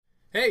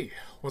Hey,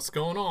 what's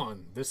going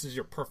on? This is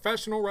your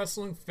professional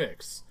wrestling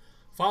fix.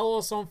 Follow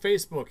us on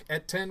Facebook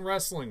at 10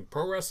 Wrestling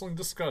Pro Wrestling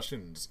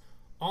Discussions,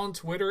 on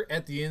Twitter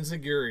at The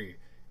Enziguri,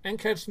 and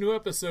catch new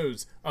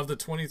episodes of the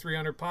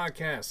 2300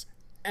 Podcast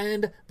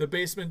and The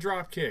Basement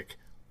Dropkick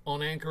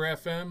on Anchor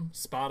FM,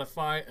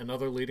 Spotify, and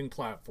other leading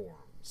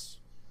platforms.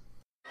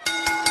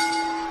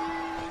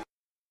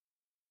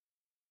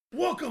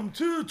 Welcome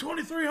to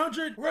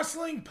 2300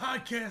 Wrestling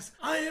Podcast.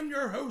 I am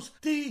your host,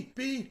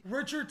 D.B.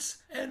 Richards,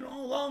 and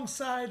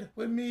alongside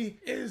with me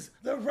is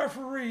the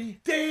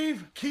referee,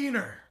 Dave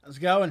Keener. How's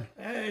it going?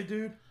 Hey,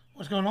 dude.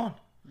 What's going on?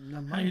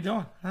 How you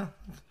doing? Huh?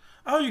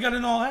 Oh, you got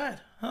an all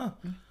ad, huh?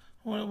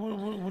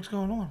 What's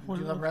going on? Do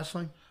you love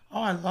wrestling?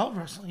 Oh, I love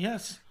wrestling,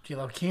 yes. Do you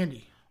love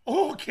candy?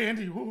 Oh,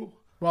 candy, woo.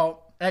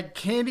 Well, at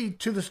Candy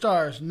to the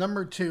Stars,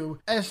 number 2,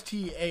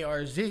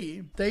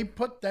 STARZ, they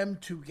put them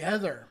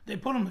together. They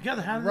put them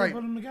together. How did Right. they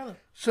put them together?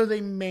 So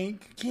they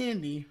make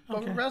candy, but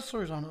Okay. with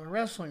wrestlers on it, or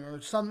wrestling, or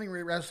something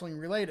wrestling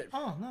related.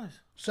 Oh, nice.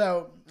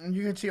 So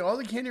you can see all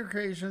the candy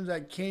creations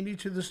at Candy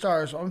to the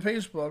Stars on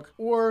Facebook,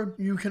 or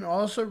you can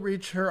also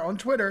reach her on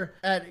Twitter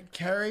at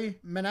Carrie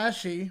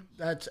Menashe.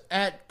 That's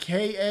at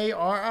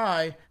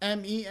KARIMENASHE.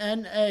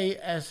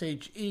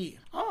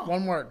 Oh.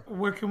 One word.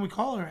 Where can we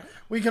call her at?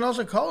 We can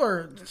also call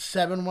her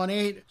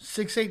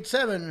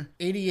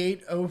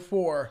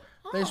 718-687-8804.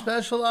 They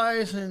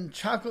specialize in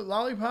chocolate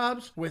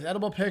lollipops with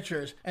edible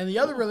pictures. And the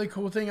other really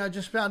cool thing I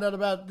just found out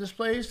about this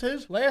place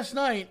is last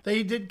night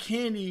they did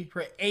candy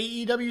for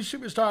AEW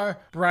superstar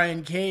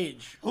Brian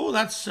Cage. Oh,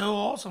 that's so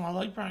awesome. I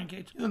like Brian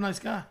Cage. He's a nice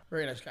guy.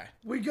 Very nice guy.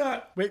 We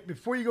got... Wait,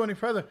 before you go any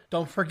further,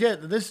 don't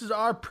forget that this is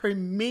our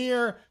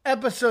premiere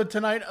episode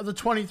tonight of the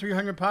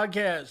 2300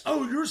 Podcast.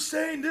 Oh, you're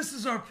saying this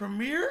is our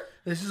premiere?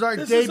 This is our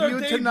This debut is our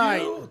debut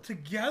tonight.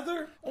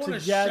 Together? On a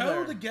Together.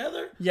 show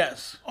together?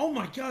 Yes. Oh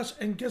my gosh,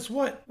 and guess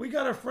what? We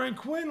got our friend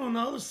Quinn on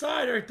the other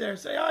side right there.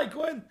 Say hi,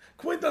 Quinn.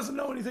 Quinn doesn't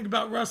know anything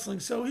about wrestling,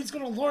 so he's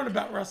going to learn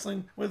about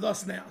wrestling with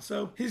us now.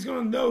 So he's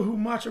going to know who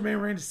Macho Man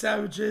Randy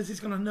Savage is. He's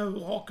going to know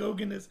who Hulk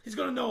Hogan is. He's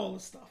going to know all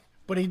this stuff.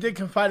 But he did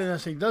confide in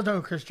us. He does know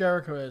who Chris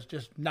Jericho is,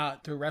 just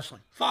not through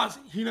wrestling. Fozzy.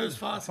 He knows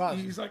Fozzy.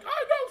 He's like, I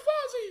know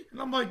Fozzy. And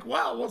I'm like,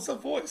 wow, what's the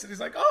voice? And he's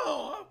like,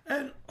 oh.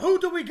 And who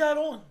do we got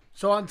on?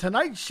 So on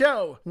tonight's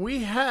show, we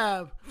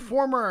have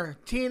former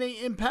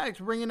TNA Impact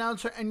ring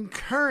announcer and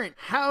current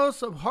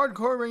House of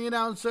Hardcore ring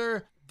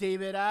announcer,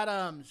 David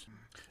Adams.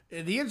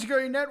 The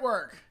Insecurity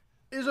Network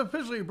is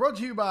officially brought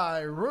to you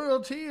by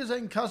Royalties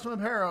and Custom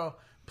Apparel.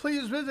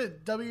 Please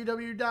visit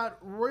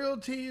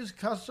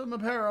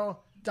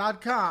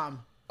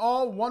www.royaltiescustomapparel.com.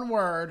 All one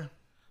word.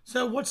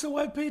 So what's the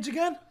webpage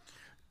again?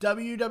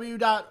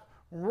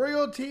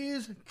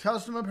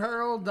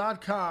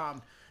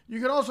 www.royaltiescustomapparel.com. You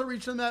can also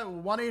reach them at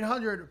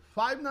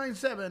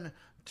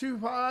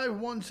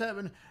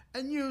 1-800-597-2517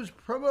 and use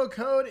promo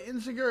code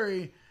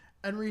INSEGURI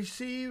and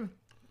receive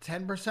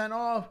 10%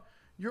 off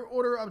your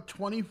order of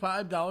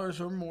 $25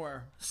 or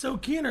more. So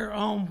Keener,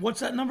 what's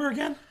that number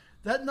again?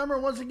 That number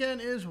once again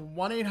is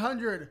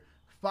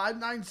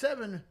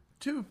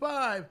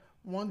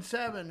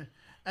 1-800-597-2517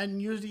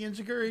 and use the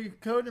Insecurity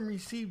code and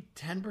receive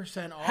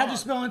 10% off. How do you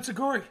spell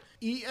Insecurity?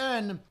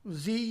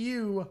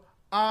 ENZUIGIRI.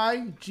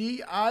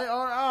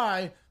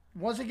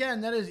 Once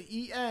again, that is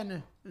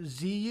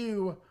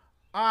ENZUIGIRI.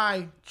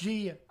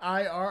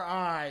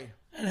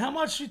 And how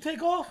much you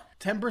take off?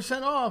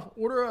 10% off.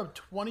 Order of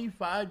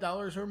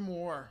 $25 or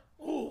more.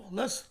 Oh,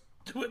 let's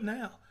do it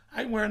now.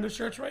 I'm wearing the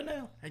shirts right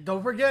now. And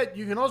don't forget,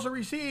 you can also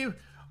receive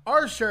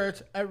our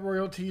shirts at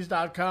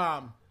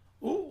royalties.com.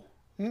 Ooh,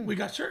 we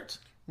got shirts.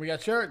 We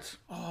got shirts.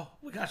 Oh,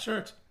 we got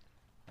shirts.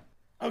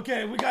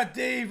 Okay, we got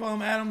Dave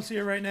Adams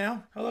here right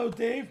now. Hello,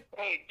 Dave.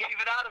 Hey,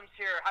 David Adams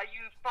here. How you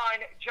fine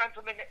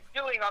gentlemen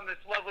doing on this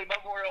lovely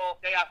Memorial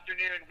Day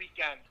afternoon and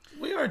weekend?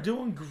 We are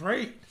doing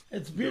great.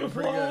 It's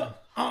beautiful. pretty good.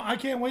 I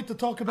can't wait to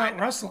talk about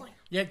wrestling.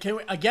 Yeah, can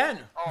we, again,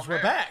 because we're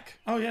man. back.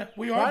 Oh yeah,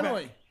 we are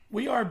Finally. back.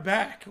 We are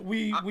back.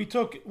 We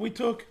took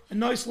a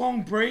nice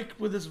long break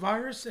with this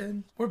virus,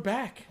 and we're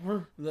back.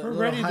 We're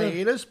ready to.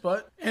 Hiatus,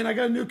 but And I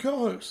got a new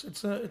co-host.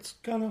 It's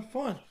kind of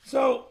fun.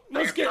 So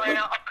let's You're get. trying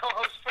out a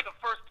co-host for the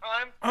first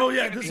time? Oh,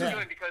 yeah, It's this gonna is- be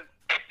good because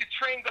if the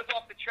train goes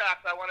off the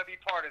tracks, I want to be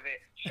part of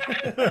it.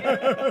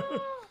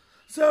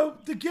 So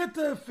to get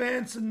the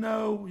fans to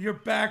know your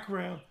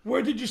background,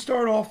 where did you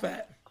start off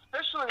at?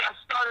 Officially, I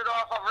started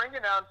off ring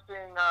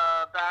announcing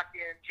back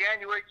in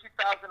January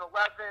 2011.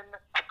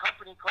 A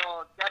company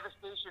called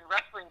Devastation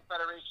Wrestling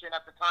Federation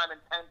at the time in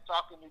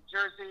Pennsauken, New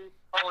Jersey,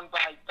 owned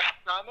by Doc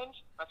Diamond.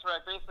 That's where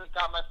I basically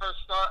got my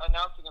first start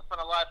announcing in front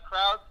of live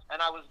crowds.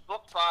 And I was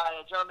booked by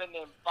a gentleman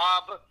named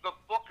Bob the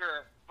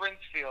Booker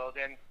Brinsfield.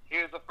 And He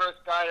was the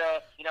first guy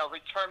to,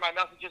 return my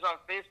messages on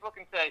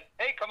Facebook and say,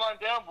 hey, come on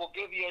down. We'll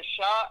give you a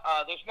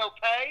shot. There's no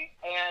pay.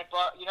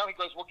 But he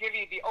goes, we'll give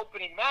you the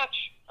opening match.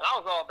 And I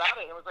was all about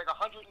it. It was like a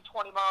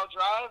 120-mile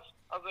drive.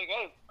 I was like,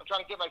 hey, I'm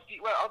trying to get my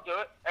feet wet. I'll do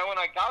it. And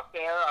when I got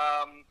there,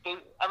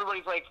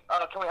 everybody's like,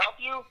 can we help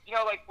you?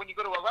 Like when you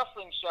go to a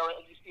wrestling show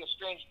and you see a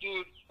strange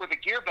dude with a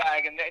gear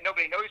bag and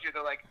nobody knows you,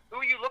 they're like,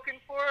 who are you looking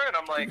for? And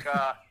I'm like,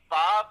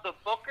 Bob the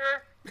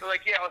Booker. They're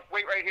like, yeah, let's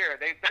wait right here.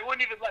 They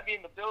wouldn't even let me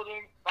in the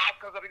building. Bob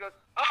comes up, he goes,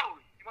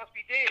 oh, you must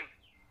be Dave.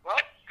 Well,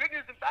 good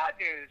news and bad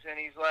news. And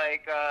he's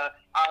like,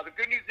 the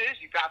good news is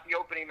you got the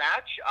opening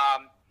match.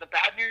 The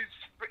bad news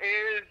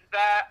is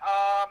that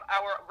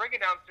our ring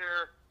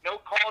announcer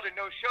called and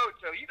no showed,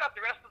 so you got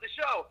the rest of the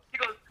show. He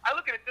goes, I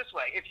look at it this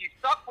way. If you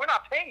suck, we're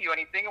not paying you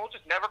anything, and we'll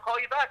just never call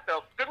you back.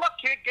 So good luck,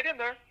 kid. Get in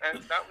there. And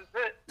that was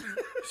it.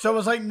 So it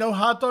was like no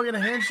hot dog and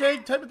a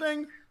handshake type of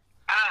thing?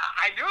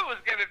 I knew it was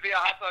going to be a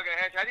hot dog and a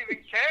handshake. I didn't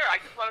even care. I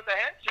just wanted the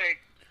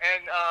handshake.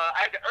 And I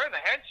had to earn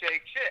the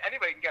handshake. Shit,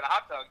 anybody can get a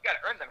hot dog. You got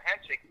to earn them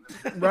handshakes.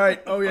 Right.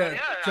 Oh, yeah.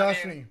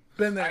 Trust me.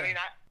 Been there.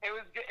 It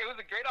was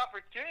a great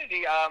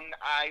opportunity.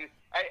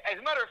 As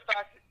a matter of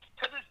fact,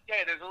 to this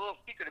day, there's a little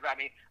secret about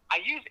me. I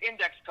use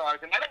index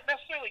cards, and I don't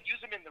necessarily use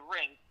them in the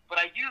ring, but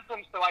I use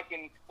them so I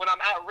can, when I'm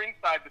at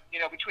ringside,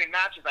 between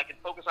matches, I can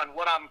focus on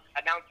what I'm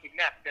announcing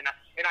next. And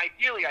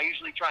ideally, I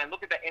usually try and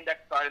look at that index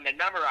card and then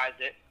memorize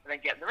it and then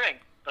get in the ring.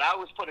 But I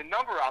always put a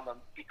number on them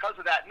because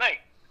of that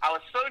night. I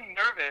was so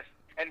nervous,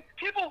 and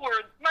people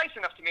were nice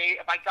enough to me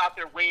if I got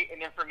their weight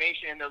and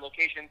information and their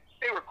location.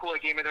 They were cool.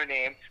 They gave me their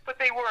name, but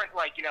they weren't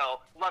like,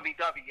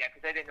 lovey-dovey yet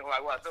because they didn't know who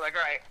I was. They're like,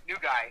 all right, new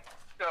guy.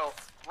 So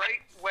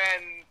right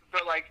when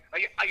they're like,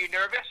 are you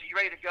nervous? Are you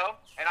ready to go?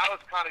 And I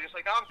was kind of just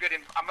like, no, I'm good. And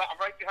I'm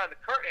right behind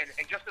the curtain.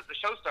 And just as the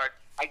show starts,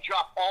 I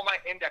drop all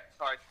my index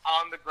cards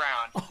on the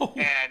ground. Oh.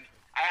 And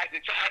I had to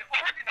try and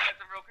organize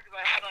them real quick because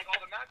I had like all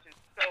the matches.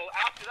 So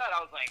after that, I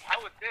was like, how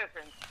is this?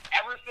 And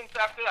ever since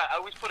after that, I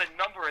always put a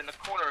number in the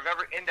corner of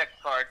every index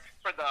card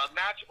for the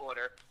match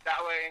order. That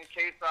way, in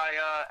case I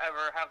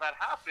ever have that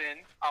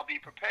happen, I'll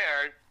be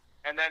prepared.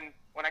 And then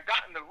when I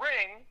got in the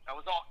ring, I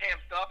was all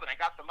amped up, and I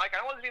got the mic.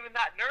 I wasn't even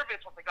that nervous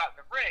once I got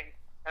in the ring,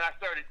 and I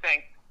started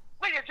saying,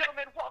 ladies and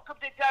gentlemen,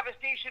 welcome to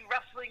Devastation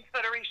Wrestling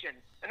Federation.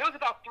 And there was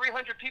about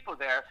 300 people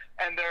there,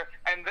 and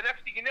the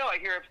next thing you know, I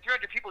hear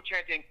 300 people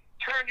chanting,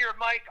 turn your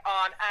mic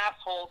on,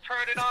 asshole,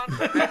 turn it on.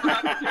 So I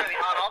forgot to turn the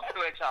on-off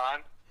switch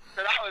on.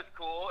 So that was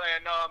cool,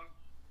 and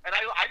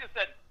I just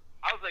said,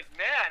 I was like,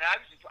 man,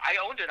 I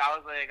owned it. I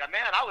was like,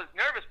 man, I was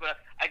nervous,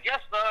 but I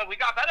guess we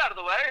got that out of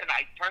the way, and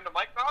I turned the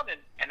mic on,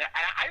 and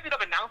I ended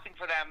up announcing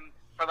for them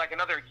for like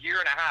another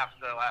year and a half.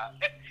 So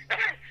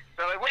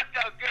so it worked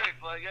out good.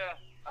 But yeah,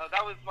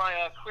 that was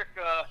my quick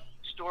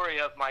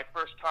story of my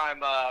first time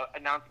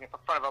announcing in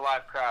front of a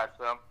live crowd.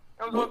 So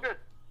it was all good.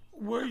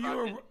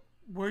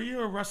 Were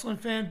you a wrestling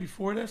fan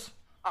before this?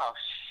 Oh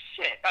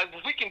shit!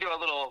 We can do a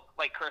little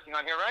like cursing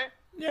on here, right?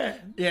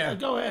 Yeah.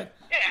 Go ahead.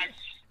 Yeah.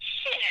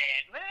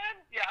 Shit, man.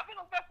 Yeah, I've been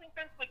a wrestling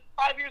fan since like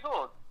 5 years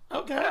old.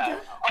 Okay.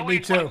 Always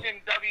Me too.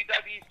 watching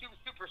WWE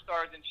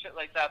superstars and shit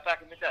like that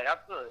back in the day.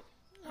 Absolutely.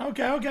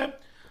 Okay.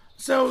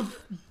 So,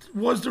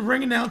 was the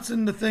ring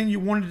announcing the thing you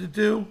wanted to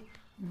do,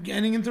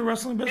 getting into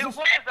wrestling business? It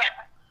was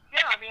that.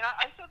 Yeah, I mean,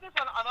 I said this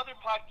on other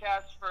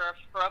podcasts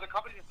for other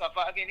companies and stuff.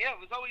 But I mean, yeah, it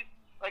was always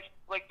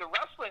like the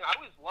wrestling. I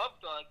always loved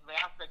the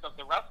aspect of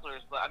the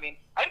wrestlers. But I mean,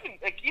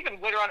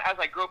 even later on as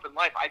I grew up in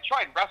life, I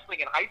tried wrestling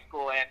in high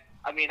school, and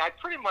I mean, I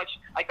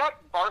got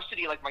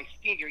varsity like my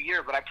senior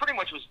year, but I pretty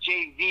much was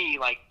JV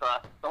like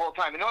the whole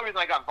time. And the only reason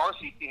I got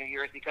varsity senior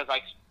year is because I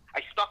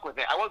stuck with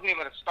it. I wasn't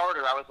even a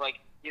starter. I was like,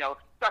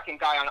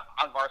 second guy on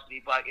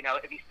varsity. But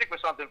if you stick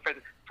with something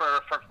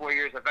for 4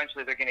 years,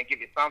 eventually they're going to give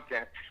you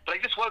something. But I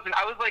just wasn't.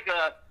 I was like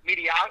a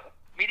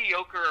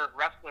mediocre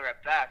wrestler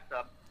at best.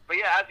 But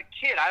yeah, as a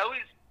kid, I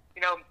always,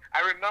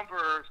 I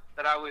remember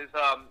that I was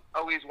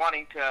always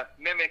wanting to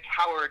mimic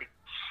Howard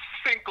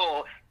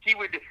Finkel. He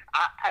would,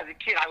 as a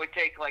kid, I would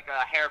take like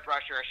a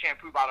hairbrush or a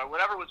shampoo bottle or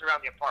whatever was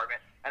around the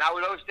apartment, and I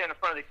would always stand in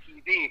front of the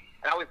TV,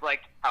 and I always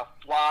liked how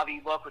suave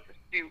he looked with the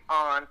suit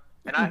on,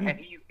 and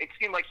it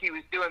seemed like he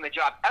was doing the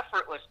job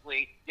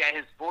effortlessly, yet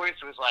his voice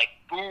was like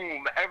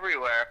boom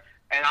everywhere,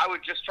 and I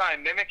would just try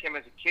and mimic him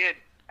as a kid.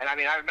 And I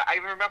mean, I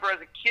even remember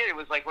as a kid, it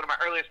was like one of my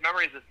earliest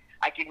memories is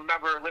I can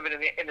remember living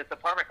in this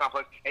apartment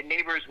complex, and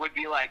neighbors would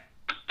be like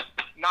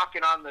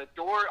knocking on the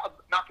door,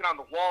 knocking on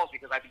the walls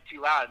because I'd be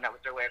too loud, and that was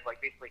their way of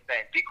like basically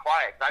saying, "Be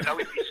quiet." I'd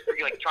always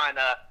be like trying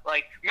to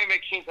like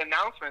mimic his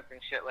announcements and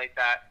shit like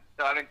that.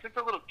 So I mean, since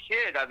a little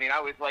kid, I mean, I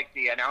always liked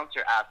the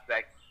announcer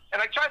aspect,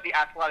 and I tried the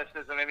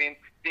athleticism. I mean,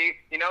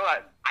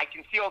 I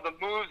can see all the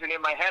moves, and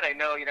in my head, I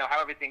know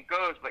how everything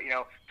goes. But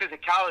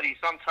physicality,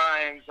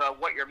 sometimes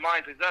what your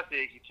mind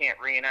possesses, you can't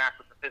reenact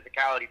with the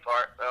physicality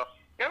part. So.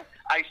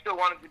 I still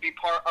wanted to be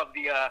part of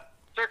the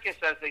circus,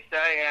 as they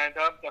say, and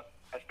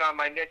I found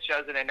my niche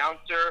as an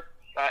announcer.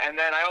 And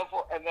then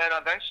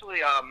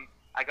eventually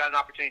I got an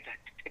opportunity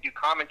to do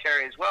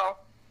commentary as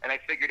well. And I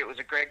figured it was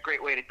a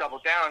great way to double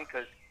down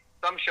because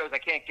some shows I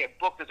can't get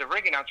booked as a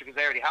ring announcer because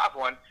I already have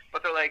one.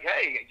 But they're like,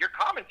 hey, your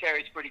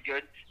commentary is pretty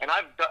good, and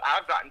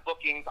I've gotten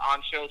bookings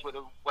on shows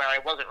where I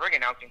wasn't ring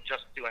announcing,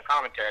 just doing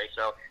commentary.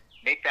 So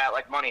make that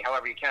like money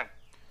however you can.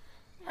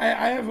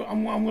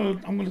 I'm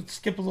gonna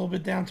skip a little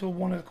bit down to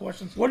one of the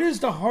questions. What is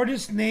the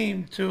hardest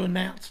name to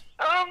announce?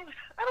 I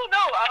don't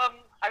know.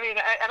 I mean,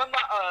 and I'm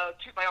not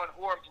toot my own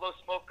horn, blow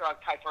smoke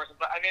type person,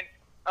 but I mean,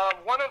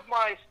 one of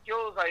my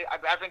skills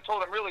I've been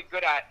told I'm really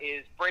good at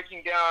is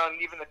breaking down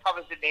even the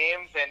toughest of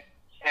names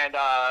and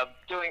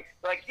doing,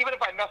 like, even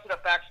if I mess it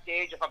up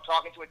backstage, if I'm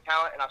talking to a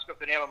talent and I script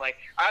the name, I'm like,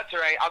 that's all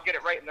right, I'll get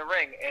it right in the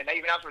ring. And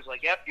even afterwards,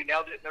 like, yep, you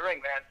nailed it in the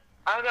ring, man.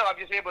 I don't know, I'm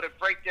just able to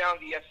break down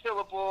the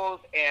syllables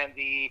and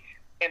the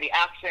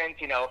accent,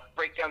 you know,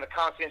 break down the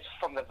consonants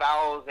from the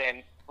vowels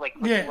and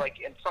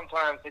and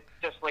sometimes it's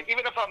just like,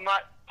 even if I'm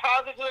not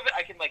positive of it,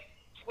 I can like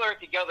slur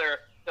it together.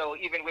 So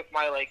even with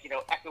my like, you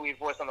know, echoey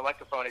voice on the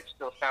microphone, it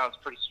still sounds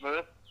pretty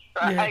smooth.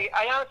 So yeah.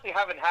 I honestly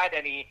haven't had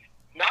any,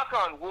 knock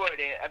on wood,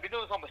 I've been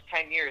doing this almost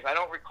 10 years. I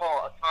don't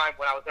recall a time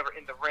when I was ever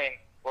in the ring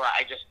where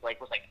I just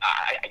like was like,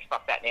 I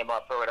fucked that name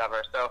up or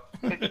whatever. So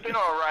it's been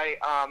all right.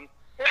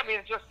 Yeah, I mean,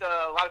 it's just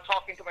a lot of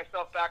talking to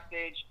myself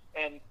backstage.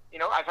 And, you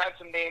know, I've had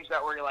some names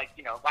that were like,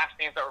 you know, last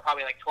names that were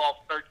probably like 12,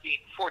 13,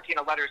 14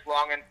 letters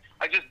long. And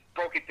I just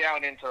broke it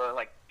down into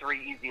like 3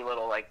 easy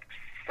little like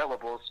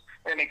syllables.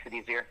 And it makes it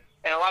easier.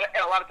 And a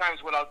lot of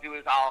times what I'll do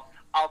is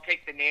I'll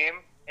take the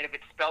name, and if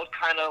it's spelled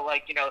kind of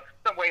like, you know,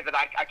 some way that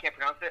I can't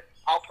pronounce it,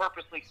 I'll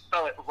purposely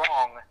spell it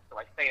wrong so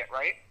I say it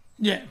right.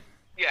 Yeah.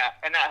 Yeah,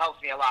 and that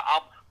helps me a lot.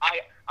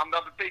 I'm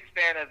a big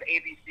fan of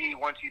ABC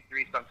 1, 2,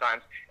 3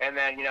 sometimes, and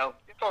then, you know,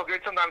 it's all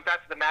good. Sometimes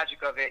that's the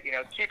magic of it. You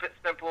know, keep it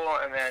simple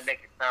and then make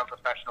it sound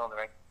professional in the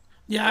ring.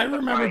 Yeah, I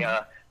remember.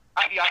 My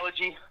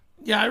ideology.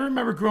 Yeah, I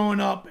remember growing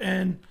up,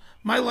 and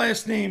my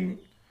last name,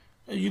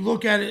 you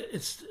look at it,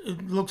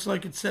 it looks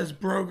like it says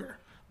Broger,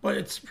 but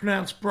it's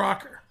pronounced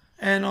Brocker.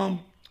 And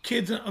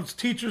kids,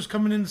 teachers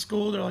coming into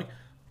school, they're like,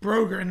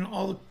 Broger, and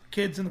all the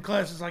kids in the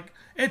class is like,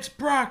 it's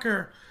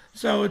Brocker.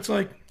 So it's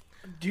like...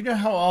 Do you know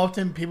how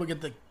often people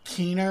get the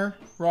Keener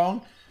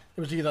wrong?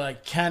 It was either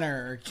like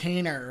Kenner or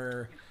Keener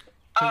or...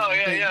 Oh,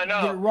 yeah,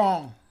 no. Get it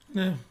wrong.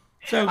 Yeah.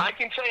 So I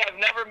can tell you I've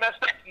never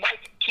messed up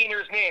Mike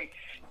Keener's name.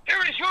 Here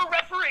is your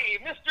referee,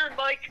 Mr.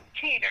 Mike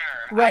Keener.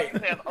 Right.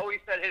 I've always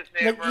said his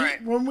name Like,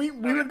 right. when we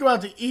would go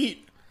out to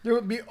eat, there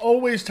would be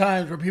always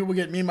times where people would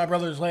get me and my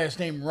brother's last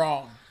name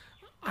wrong.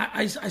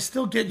 I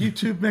still get you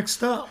two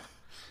mixed up.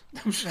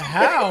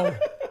 How?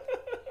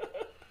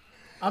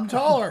 I'm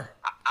taller.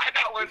 I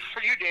got one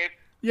for you, Dave.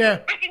 Yeah.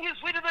 Making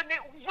his way to the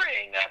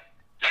ring,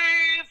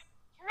 Dave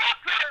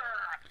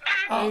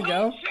Rocker. There you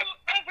go. Don't you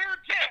ever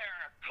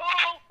dare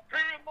call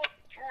him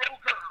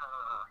Broker.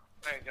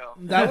 There you go.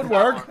 That would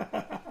work.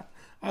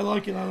 I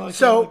like it. I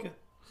So, like it.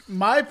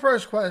 my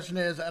first question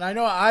is, and I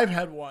know I've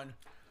had one.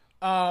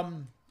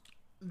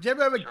 Did you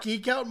ever have a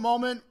geek out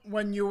moment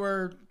when you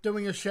were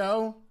doing a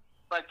show?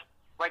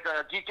 Like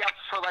a geek out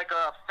for like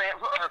a fan,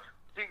 or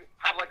do you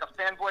have like a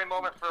fanboy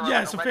moment for?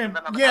 Yeah, it's a fan.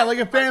 Yeah, like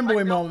a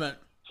fanboy moment.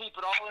 Keep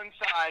it all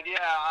inside. Yeah,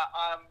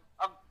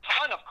 a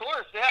ton, of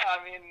course. Yeah,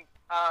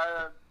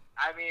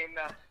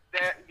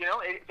 there, you know,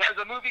 there's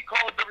a movie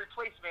called The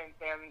Replacements,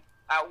 and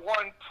at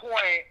one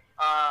point,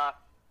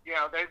 you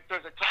know,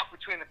 there's a talk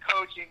between the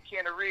coach and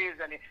Keanu Reeves,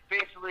 and he's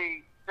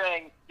basically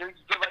saying you're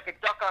like a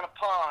duck on a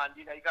pond.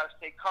 You know, you got to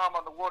stay calm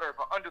on the water,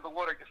 but under the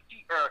water, your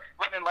feet are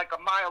running like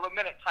a mile a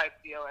minute type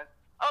deal. And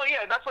oh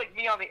yeah, that's like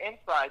me on the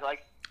inside.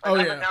 Like oh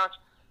I've yeah. announced,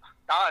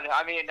 God,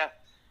 I mean,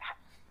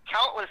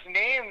 countless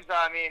names.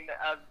 I mean,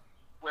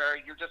 where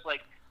you're just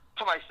like,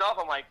 to myself,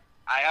 I'm like,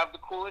 I have the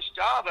coolest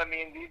job. I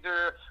mean,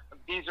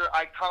 these are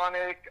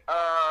iconic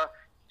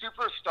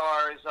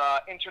superstars,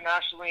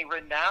 internationally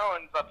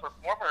renowned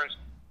performers.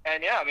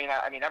 And yeah,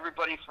 I mean,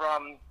 everybody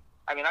from.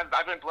 I mean,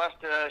 I've been blessed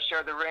to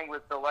share the ring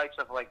with the likes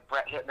of like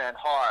Bret Hitman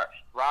Hart,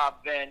 Rob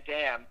Van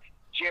Dam,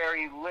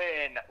 Jerry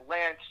Lynn,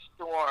 Lance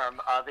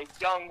Storm, the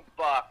Young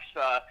Bucks,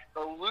 the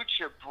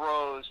Lucha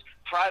Bros,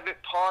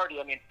 Private Party.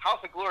 I mean, House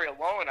of Glory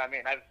alone. I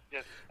mean, I've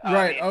just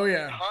right. Oh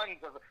yeah.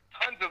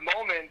 Tons of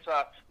moments.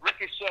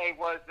 Ricochet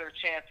was their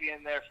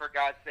champion there, for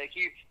God's sake.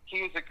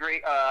 He was a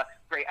great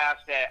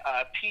asset.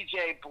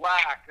 PJ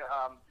Black.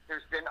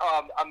 There's been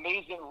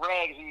Amazing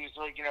Red, who's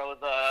like, you know,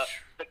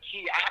 the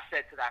key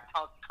asset to that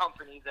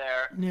company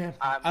there. Yeah.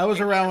 I was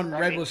around when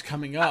Red was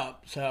coming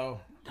up, so.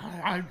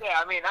 Yeah,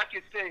 I mean, I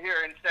could sit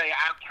here and say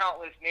I have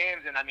countless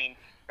names, and I mean,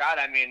 God,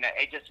 I mean,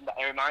 it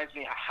reminds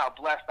me how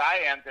blessed I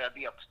am to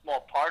be a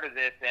small part of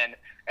this,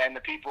 and the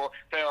people.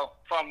 So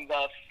from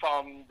the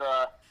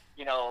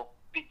you know,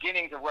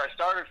 beginnings of where I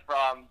started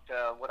from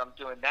to what I'm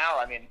doing now.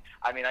 I mean,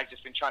 I've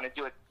just been trying to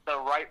do it the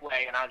right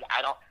way, and I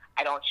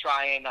don't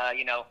try and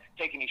you know,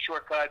 take any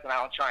shortcuts, and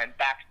I don't try and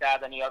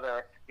backstab any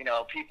other, you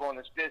know, people in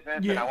this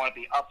business. Yeah. And I want to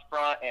be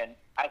upfront and,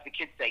 as the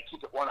kids say,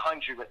 keep it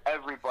 100 with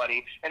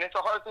everybody. And it's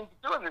a hard thing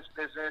to do in this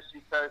business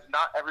because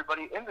not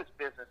everybody in this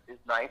business is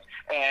nice,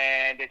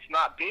 and it's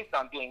not based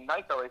on being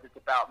nice always. It's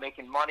about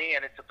making money,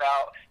 and it's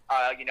about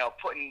you know,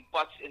 putting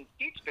butts in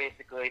seats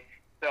basically.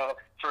 So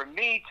for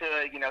me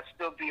to,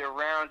 still be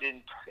around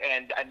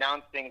and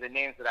announcing the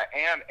names that I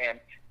am, and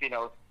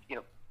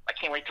I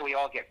can't wait till we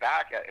all get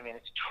back. I mean,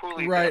 it's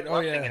truly right. been a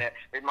blessing, Oh, yeah. and it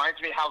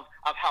reminds me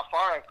of how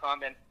far I've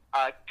come. And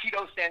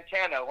Tito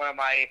Santana, one of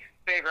my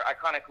favorite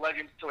iconic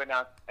legends to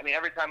announce. I mean,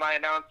 every time I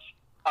announce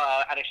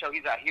at a show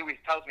he's at, he always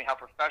tells me how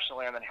professional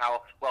I am and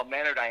how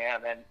well-mannered I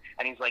am. And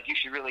he's like, you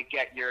should really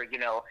get your,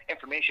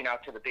 information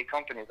out to the big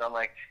companies. I'm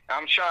like,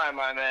 I'm trying,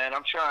 my man.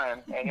 I'm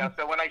trying. And,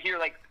 so when I hear,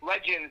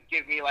 legends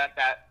give me,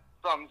 that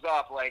thumbs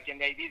up, and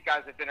these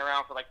guys have been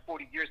around for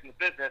 40 years in the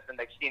business, and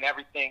they've seen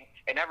everything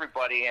and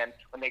everybody, and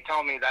when they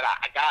tell me that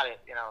I got it,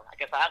 I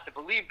guess I have to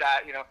believe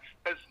that,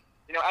 because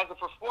as a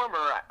performer,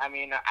 I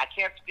mean, I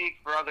can't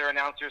speak for other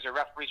announcers or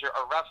referees or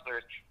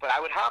wrestlers, but I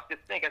would have to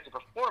think as a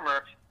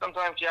performer,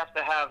 sometimes you have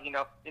to have,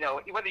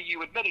 whether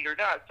you admit it or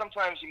not,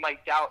 sometimes you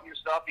might doubt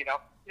yourself,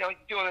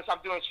 I'm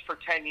doing this for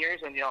 10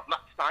 years and, I'm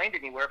not signed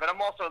anywhere, but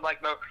I'm also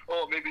no,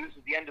 maybe this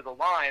is the end of the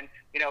line.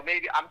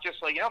 Maybe I'm just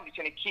I'm just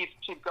going to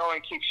keep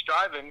going, keep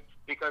striving,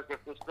 because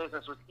if this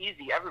business was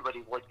easy,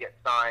 everybody would get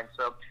signed.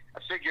 So I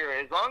figure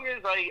as long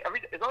as I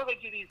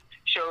do these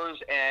shows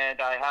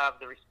and I have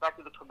the respect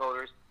of the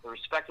promoters, the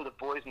respect of the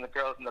boys and the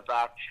girls in the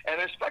back, and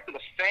the respect of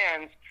the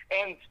fans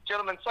and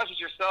gentlemen such as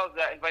yourselves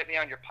that invite me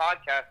on your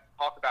podcast to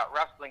talk about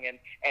wrestling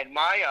and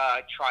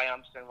my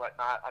triumphs and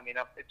whatnot, I mean,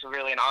 it's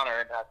really an honor,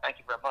 and thank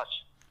you very much.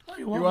 Oh,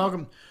 You're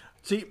welcome.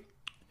 See,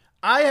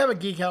 I have a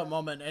geek out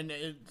moment, and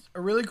it's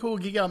a really cool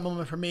geek out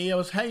moment for me. I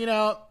was hanging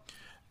out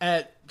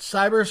at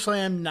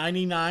CyberSlam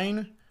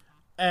 99,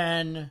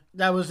 and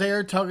I was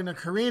there talking to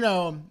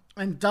Carino,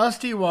 and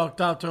Dusty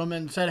walked up to him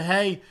and said,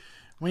 hey,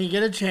 when you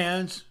get a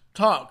chance,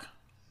 talk.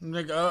 I'm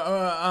like,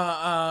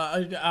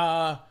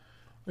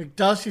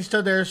 Dusty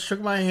stood there,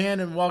 shook my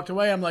hand, and walked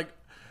away. I'm like,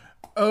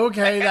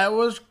 okay, that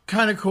was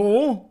kind of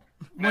cool.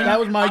 That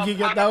was my geek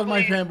out. That was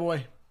my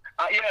fanboy.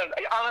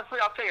 Honestly,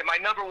 I'll tell you, my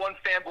number one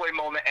fanboy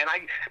moment, and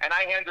I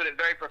handled it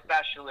very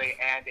professionally,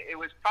 and it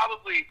was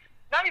probably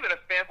not even a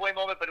fanboy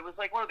moment, but it was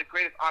one of the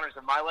greatest honors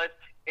of my life.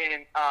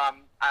 And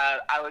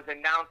I was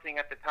announcing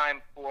at the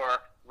time for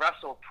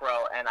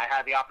WrestlePro, and I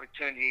had the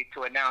opportunity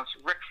to announce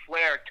Ric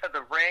Flair to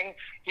the ring.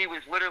 He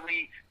was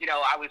literally,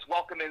 I was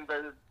welcoming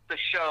the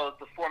show.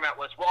 The format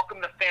was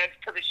welcome the fans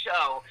to the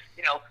show.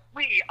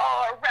 We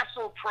are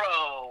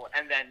WrestlePro,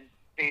 and then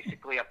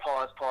basically a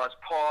pause,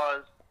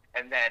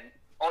 and then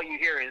all you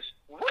hear is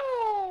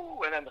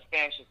woo, and then the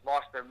fans just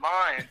lost their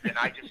minds, and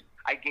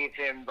I gave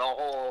him the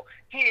whole,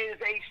 he is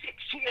the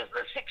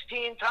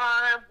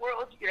 16-time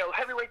world,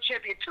 heavyweight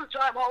champion,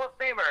 2-time Hall of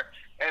Famer,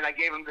 and I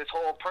gave him this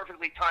whole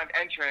perfectly timed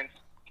entrance,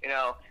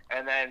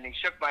 and then he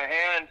shook my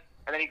hand,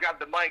 and then he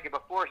grabbed the mic, and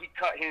before he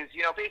cut his,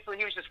 basically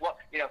he was just,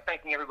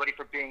 thanking everybody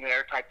for being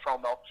there type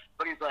promo,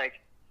 but he's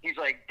like,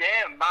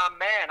 damn, my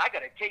man, I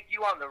got to take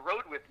you on the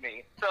road with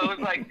me. So it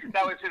was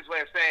that was his way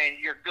of saying,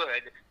 you're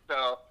good.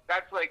 So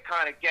that's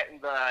kind of getting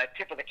the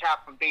tip of the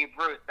cap from Babe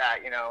Ruth that,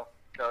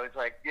 so it's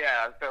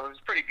yeah, so it was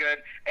pretty good.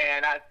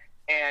 And I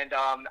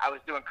was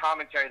doing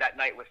commentary that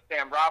night with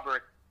Sam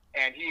Roberts,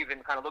 and he even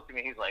kind of looked at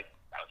me, he's like,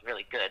 that was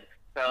really good.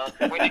 So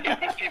when you get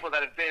these people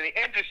that have been in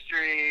the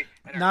industry.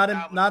 And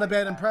not a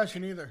bad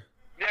impression either.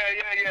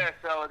 Yeah.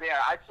 So, yeah,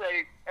 I'd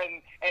say,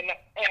 and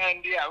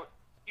yeah,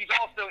 he's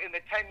also, in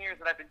the 10 years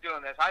that I've been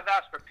doing this, I've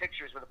asked for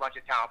pictures with a bunch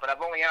of talent, but I've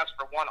only asked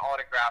for one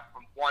autograph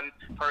from one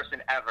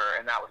person ever,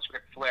 and that was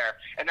Ric Flair.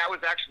 And that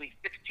was actually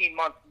 16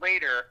 months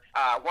later.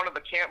 One of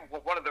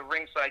the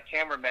ringside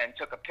cameramen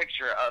took a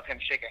picture of him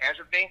shaking hands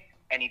with me,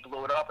 and he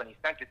blew it up and he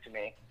sent it to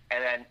me.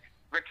 And then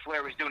Ric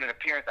Flair was doing an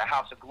appearance at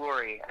House of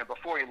Glory, and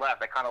before he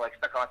left, I kind of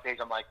stuck on stage.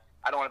 I'm like,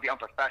 I don't want to be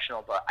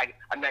unprofessional, but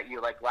I met you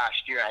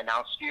last year. I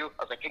announced you.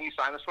 I was like, can you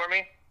sign this for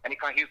me? And he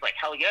was like,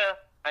 hell yeah.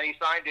 And he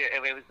signed it.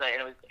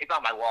 It's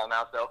on my wall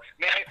now. So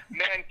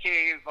Man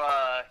Cave,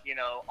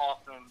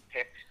 awesome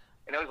picks.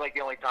 And it was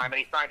the only time. And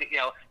he signed it,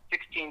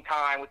 16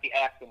 time with the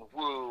X and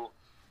woo.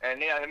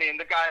 And yeah, I mean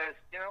the guy is,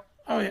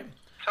 Oh yeah.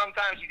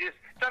 Sometimes you just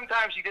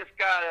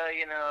gotta,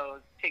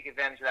 take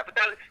advantage of that. But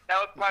that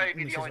would probably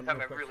be the only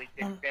time I really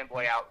did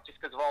fanboy out, just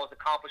because of all his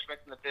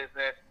accomplishments in the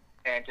business.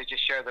 And to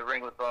just share the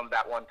ring with him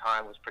that one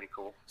time was pretty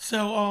cool.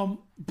 So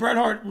Bret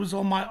Hart was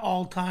on my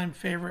all-time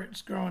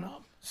favorites growing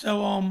up.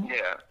 So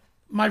yeah.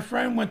 My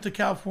friend went to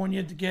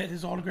California to get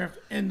his autograph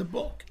in the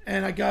book,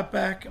 and I got it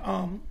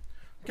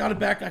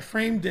back. I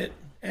framed it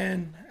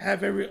and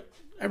have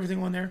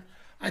everything on there.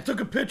 I took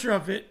a picture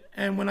of it,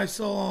 and when I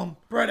saw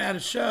Bret at a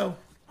show,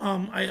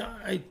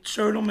 I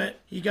showed him it.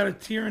 He got a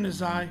tear in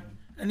his eye,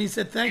 and he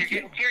said, "Thank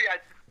you." You're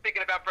teary-eyed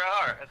thinking about Bret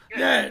Hart. That's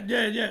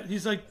good. Yeah.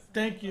 He's like,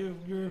 "Thank you.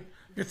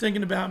 You're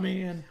thinking about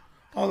me and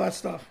all that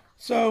stuff."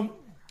 So,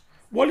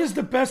 what is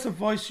the best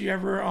advice you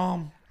ever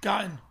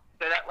gotten?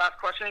 Say that last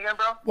question again,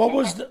 bro. What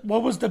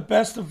was the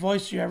best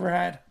advice you ever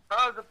had?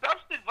 The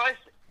best advice,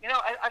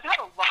 I've had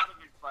a lot of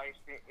advice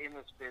in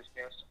this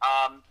business.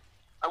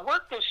 I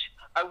worked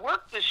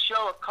this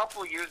show a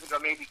couple of years ago,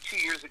 maybe 2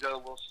 years ago,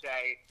 we'll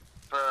say,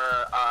 for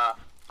a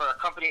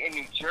company in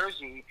New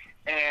Jersey,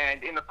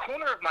 and in the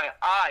corner of my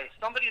eye,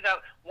 there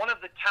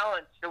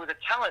was a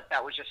talent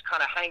that was just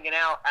kind of hanging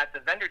out at the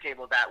vendor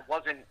table that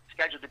wasn't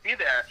scheduled to be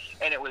there,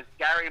 and it was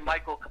Gary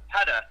Michael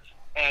Capetta.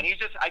 And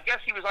I guess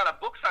he was on a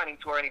book signing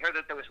tour, and he heard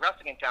that there was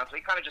wrestling in town, so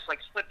he kind of just like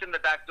slipped in the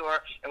back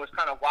door and was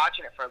kind of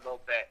watching it for a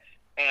little bit.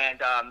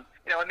 And,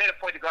 I made a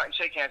point to go out and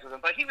shake hands with him,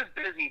 but he was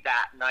busy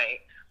that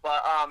night.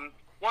 But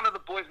one of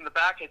the boys in the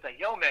back is like,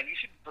 yo, man, you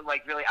should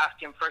like really ask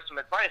him for some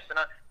advice. And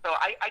so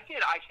I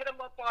did. I hit him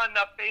up on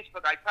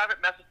Facebook. I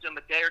private messaged him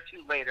a day or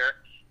two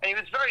later, and he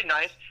was very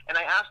nice. And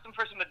I asked him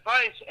for some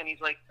advice, and he's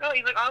like,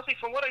 honestly,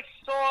 from what I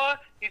saw,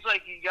 he's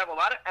like, you have a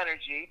lot of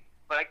energy,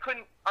 but I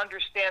couldn't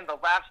understand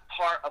the last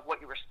part of what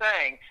you were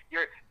saying.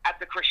 You're at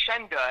the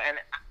crescendo,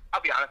 and I'll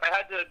be honest, I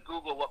had to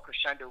Google what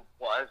crescendo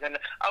was, and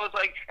I was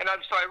like,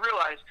 so I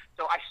realized,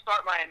 so I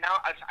start my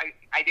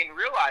I didn't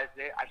realize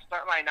it, I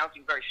start my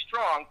announcing very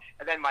strong,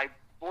 and then my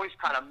voice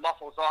kind of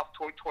muffles off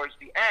towards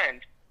the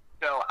end.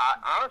 So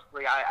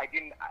honestly,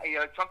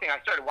 it's something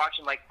I started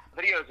watching, like,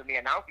 videos of me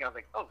announcing, I was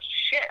like, oh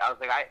shit, I was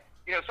like,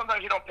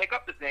 sometimes you don't pick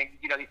up these things,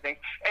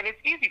 and it's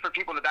easy for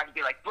people in the back to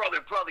be like,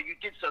 brother, you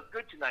did so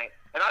good tonight,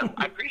 and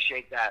I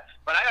appreciate that,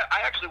 but I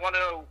actually want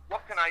to know,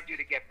 what can I do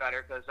to get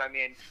better, because, and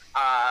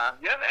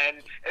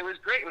it was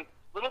great, with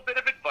a little bit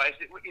of advice,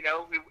 it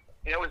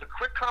was a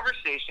quick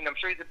conversation, I'm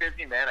sure he's a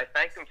busy man, I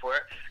thanked him for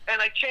it,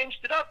 and I changed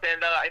it up,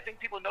 and I think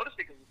people noticed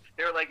it, because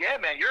they were like, yeah,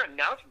 man, your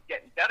announcing's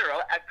getting better.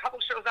 A couple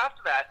shows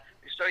after that,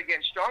 it started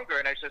getting stronger,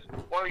 and it's just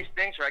one of these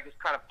things where I just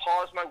kind of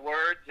paused my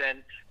words,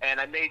 and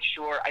I made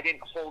sure I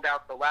didn't hold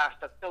out the last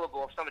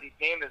syllable if somebody's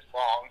name is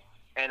long,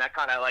 and I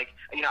kind of like,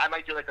 I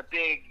might do like a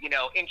big,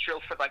 intro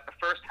for like the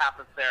first half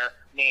of their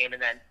name,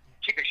 and then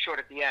keep it short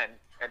at the end,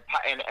 and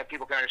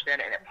people can understand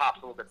it, and it pops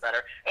a little bit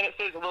better, and it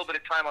saves a little bit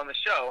of time on the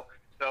show.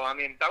 So,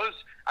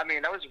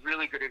 that was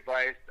really good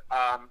advice.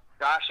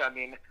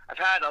 I've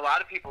had a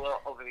lot of people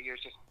over the years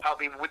just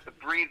help me with the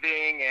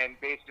breathing and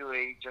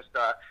basically just,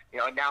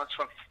 announce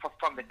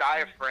from the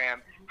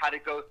diaphragm how to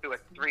go through a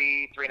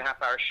 3.5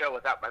 hour show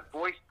without my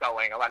voice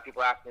going. A lot of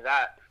people ask me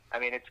that.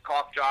 It's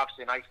cough drops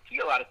and iced tea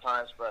a lot of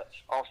times, but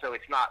also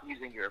it's not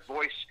using your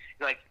voice.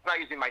 Like, it's not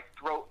using my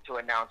throat to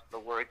announce the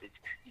words.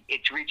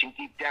 It's reaching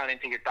deep down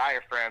into your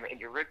diaphragm in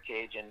your rib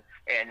cage and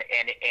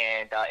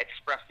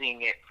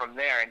expressing it from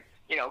there. And,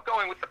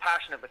 going with the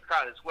passion of the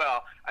crowd as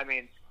well.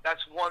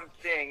 That's one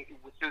thing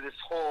through this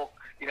whole,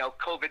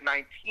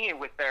 COVID-19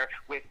 with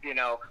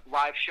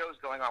live shows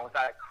going on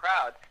without a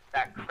crowd.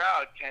 That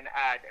crowd can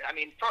add,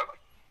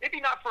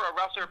 maybe not for a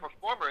wrestler or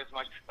performer as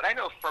much, but I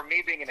know for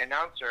me being an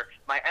announcer,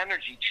 my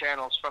energy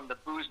channels from the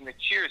boos and the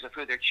cheers of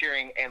who they're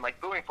cheering and like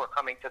booing for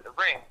coming to the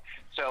ring.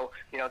 So,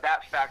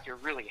 that factor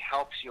really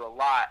helps you a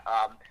lot.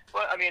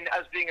 But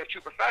as being a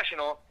true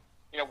professional,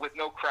 with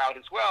no crowd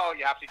as well,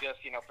 you have to just,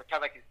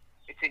 pretend like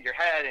it's in your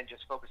head and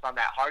just focus on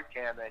that hard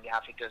cam, and you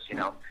have to just,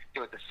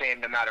 do it the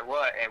same no matter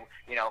what. And,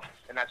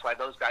 and that's why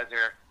those guys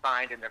are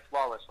signed and they're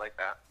flawless like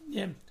that.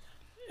 Yeah.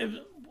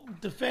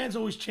 The fans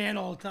always chant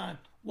all the time.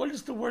 What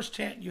is the worst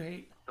chant you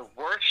hate? The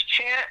worst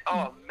chant?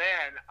 Oh,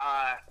 man.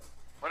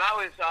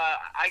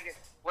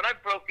 When I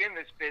broke in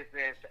this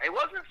business, it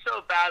wasn't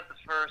so bad the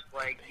first,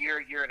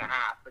 year and a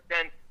half. But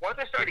then once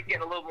I started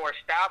getting a little more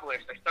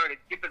established, I started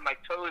dipping my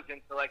toes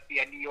into,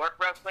 the New York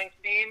wrestling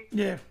scene.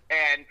 Yeah.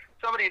 And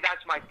somebody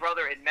that's my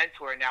brother and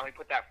mentor now, we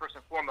put that first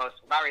and foremost,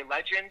 Larry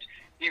Legend,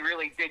 he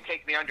really did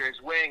take me under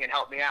his wing and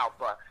help me out.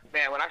 But,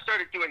 man, when I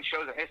started doing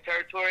shows in his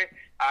territory,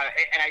 I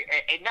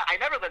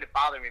never let it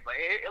bother me, but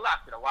it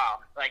lasted a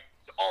while.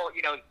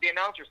 The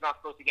announcer's not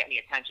supposed to get any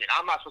attention.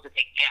 I'm not supposed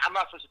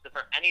to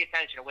divert any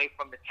attention away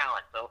from the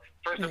talent. So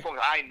first and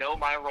foremost, I know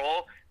my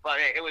role, but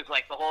it was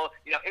like the whole,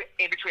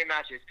 in between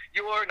matches,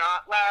 you're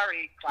not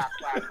Larry, clap,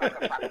 clap, clap,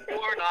 clap, clap.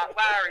 You're not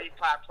Larry,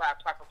 clap,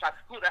 clap, clap, clap, clap.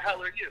 Who the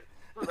hell are you?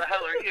 Who the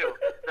hell are you?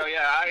 So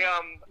yeah,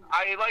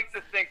 I like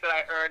to think that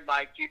I earned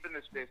my keep in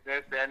this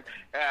business, and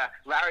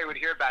Larry would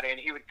hear about it, and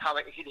he'd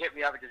hit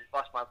me up and just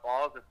bust my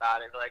balls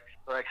about it, like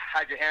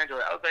how'd you handle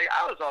it? I was like,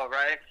 I was all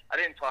right. I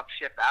didn't talk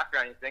shit back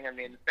or anything.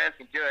 The fans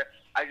can do it.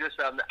 I just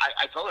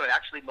I told him it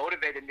actually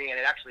motivated me, and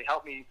it actually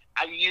helped me.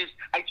 I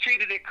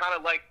treated it kind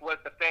of like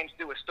what the fans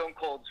do with Stone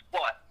Cold's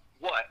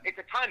what? It's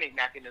a timing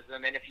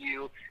mechanism, and if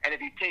you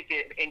take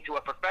it into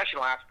a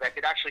professional aspect,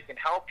 it actually can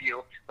help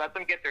you. Let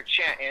them get their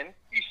chant in,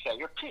 you say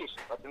your piece.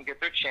 Let them get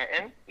their chant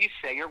in, you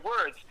say your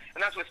words.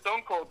 And that's what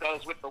Stone Cold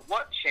does with the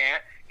what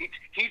chant.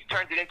 He's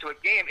turned it into a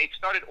game. It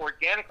started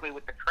organically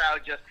with the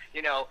crowd just,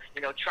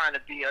 trying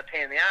to be a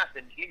pain in the ass,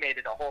 and he made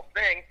it a whole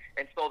thing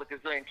and sold a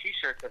gazillion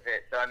T-shirts of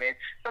it. So,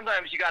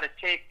 sometimes you got to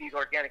take these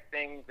organic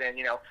things and,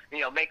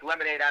 make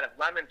lemonade out of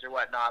lemons or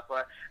whatnot.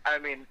 But,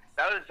 that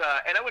was,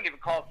 and I wouldn't even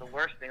call it the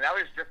worst thing. That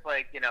was just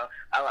like, a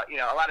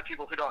lot of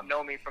people who don't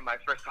know me from my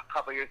first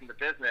couple of years in the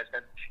business.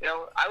 And,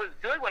 I was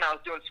good when I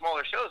was doing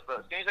smaller shows,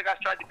 but as soon as I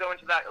tried to go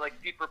into that,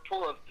 deeper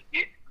pool of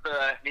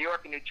the New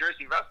York and New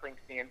Jersey wrestling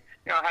scene,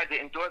 I had to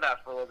endure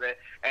that for a little bit.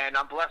 And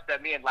I'm blessed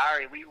that me and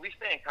Larry, we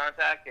stay in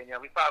contact, and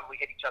we probably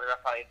hit each other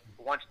up probably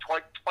once,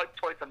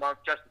 twice a month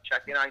just to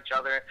check in on each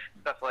other,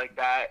 stuff like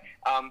that.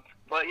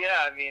 But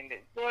yeah, I mean,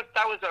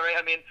 that was all right.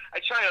 I mean, I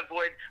try to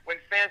avoid when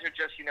fans are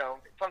just,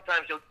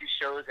 sometimes you'll do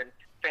shows and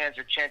fans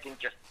are chanting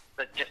just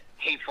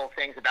hateful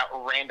things about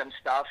random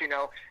stuff,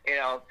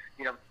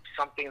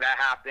 something that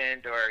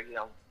happened, or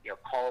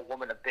call a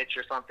woman a bitch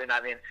or something.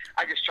 I mean,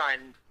 I just try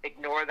and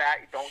ignore that.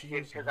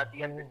 Because at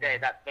the end of the day,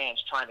 that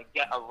fan's trying to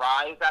get a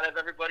rise out of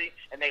everybody,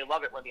 and they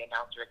love it when the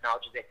announcer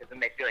acknowledges it, because then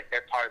they feel like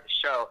they're part of the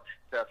show.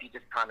 So if you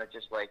just kind of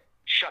just like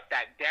shut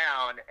that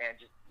down and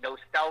just no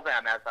sell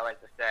them, as I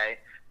like to say,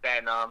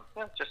 then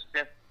just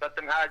let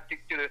them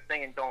do their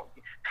thing, and don't,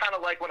 kind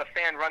of like when a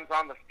fan runs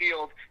on the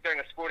field during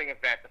a sporting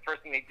event, the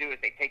first thing they do is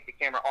they take the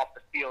camera off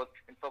the field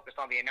and focus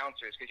on the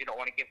announcers, because you don't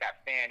want to give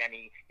that fan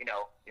any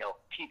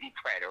TV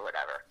cred or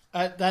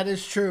whatever. That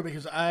is true,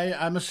 because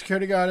I'm a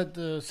security guard at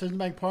the Citizens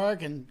Bank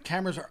Park, and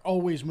cameras are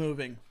always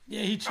moving.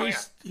 Yeah, he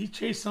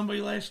chased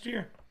somebody last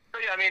year. So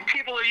yeah, I mean,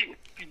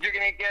 you're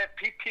gonna get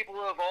people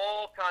of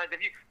all kinds.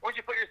 Once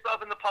you put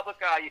yourself in the public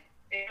eye,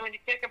 and you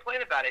can't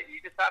complain about it. You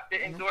just have to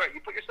endure it.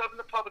 You put yourself in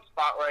the public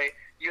spotlight.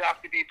 You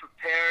have to be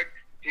prepared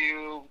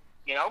to,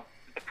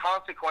 the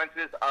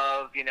consequences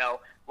of,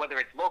 whether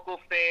it's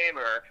local fame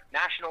or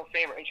national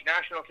fame or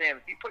international fame.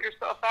 If you put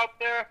yourself out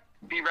there,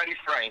 be ready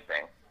for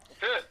anything.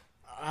 That's it.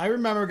 I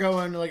remember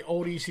going to like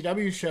old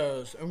ECW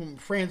shows, and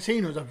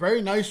Francine, who's a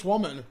very nice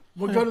woman,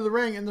 would go to the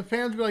ring, and the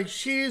fans would be like,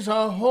 "She's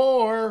a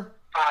whore."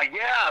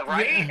 Yeah,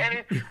 right.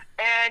 Yeah.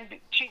 And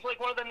she's like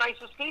one of the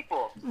nicest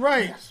people.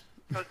 Right.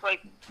 So it's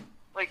like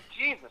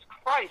Jesus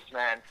Christ,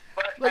 man.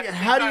 But like,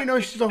 how do you know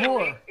she's a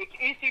whore? It's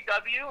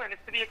ECW, and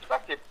it's to be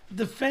expected.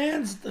 The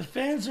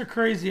fans are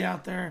crazy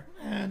out there,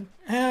 and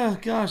oh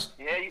gosh.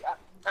 Yeah,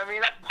 I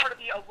mean, that's part of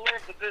the allure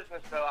of the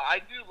business, though. I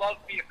do love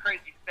to be a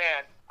crazy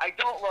fan. I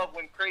don't love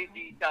when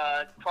crazy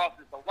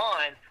crosses the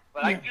line,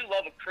 but I do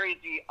love a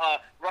crazy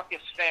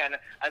ruckus fan.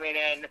 I mean,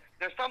 and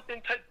there's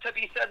something to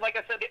be said, like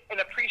I said, and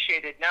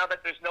appreciated now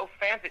that there's no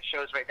fans at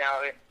shows right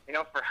now.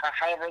 For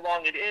however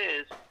long it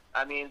is.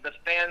 I mean, the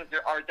fans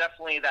are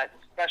definitely that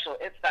special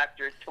it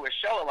factor to a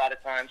show a lot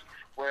of times,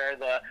 where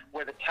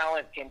the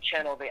talent can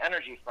channel the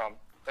energy from.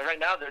 But right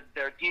now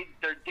they're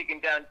digging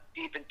down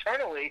deep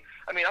internally.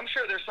 I mean, I'm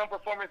sure there's some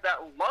performers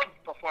that love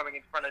performing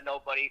in front of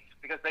nobody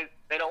because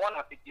they don't want to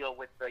have to deal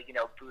with the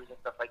boos and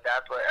stuff like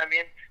that. But I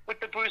mean, with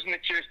the boos and the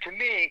cheers, to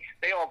me,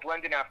 they all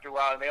blend in after a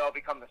while and they all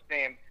become the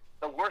same.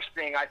 The worst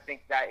thing I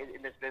think that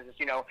in this business,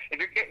 if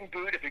you're getting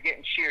booed, if you're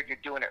getting cheered,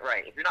 you're doing it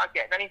right. If you're not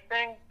getting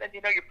anything, then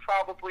you're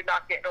probably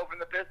not getting over in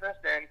the business,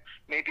 and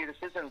maybe this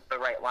isn't the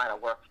right line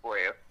of work for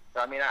you.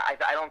 So I mean, I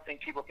don't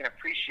think people can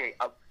appreciate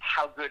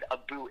how good a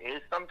boo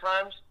is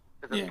sometimes,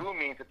 because a boo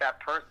means that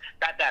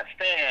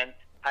fan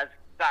has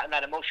gotten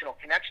that emotional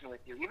connection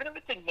with you, even if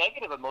it's a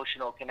negative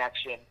emotional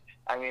connection.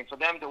 I mean, for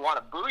them to want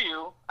to boo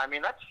you, I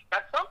mean, that's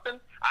something.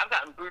 I've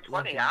gotten booed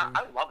plenty. I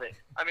love it.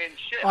 I mean,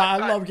 shit.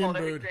 I love getting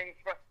booed.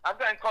 I've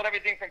gotten called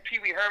everything from Pee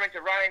Wee Herman to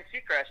Ryan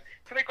Seacrest.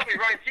 Somebody called me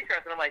Ryan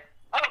Seacrest, and I'm like,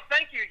 oh,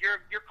 thank you.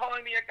 You're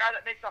calling me a guy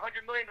that makes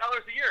 $100 million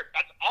a year.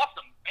 That's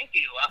awesome. Thank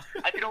you.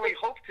 I can only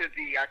hope to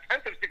be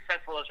 10th as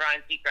successful as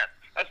Ryan Seacrest.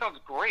 That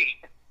sounds great.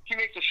 He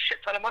makes a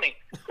shit ton of money.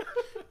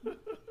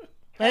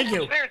 Thank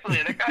you. Seriously,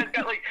 that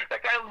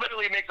guy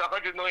literally makes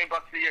 $100 million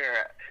a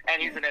year,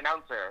 and he's an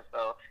announcer.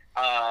 So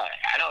I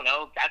don't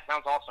know. That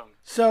sounds awesome.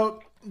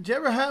 So, did you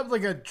ever have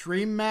like a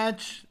dream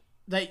match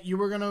that you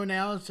were going to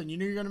announce, and you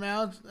knew you were going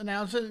to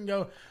announce it, and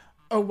go,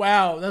 "Oh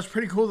wow, that's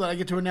pretty cool that I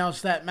get to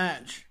announce that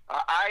match"?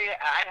 I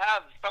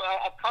have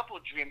a couple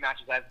of dream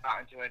matches I've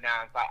gotten to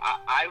announce.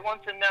 I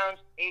once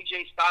announced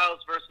AJ Styles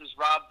versus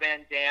Rob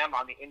Van Dam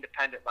on the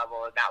independent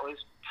level, and that was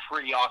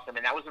pretty awesome.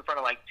 And that was in front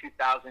of like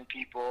 2,000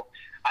 people.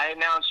 I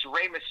announced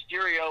Rey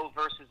Mysterio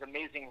versus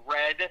Amazing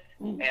Red.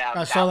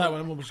 I saw that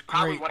one. It was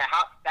great.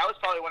 That was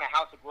probably one of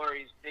House of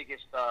Glory's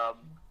biggest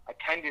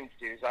attendance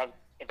dues.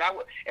 If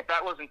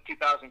that wasn't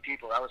 2,000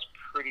 people, that was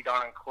pretty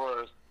darn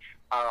close.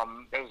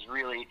 That was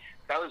really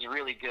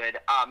good.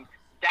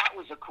 That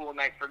was a cool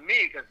night for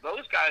me because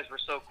those guys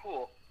were so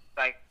cool.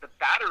 Like the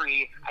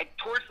battery,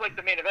 towards like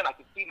the main event, I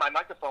could see my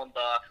microphone,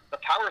 the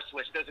power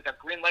switch. There's like a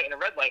green light and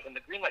a red light, and the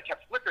green light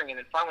kept flickering. And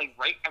then finally,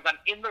 right as I'm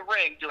in the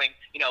ring doing,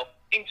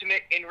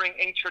 intimate in-ring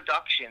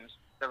introductions,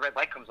 the red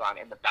light comes on,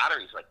 and the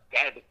battery's like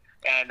dead.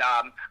 And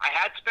I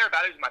had spare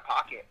batteries in my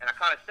pocket, and I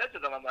kind of said to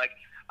them,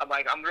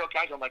 I'm real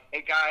casual. I'm like,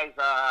 hey guys,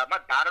 my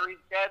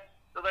battery's dead.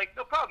 They're like,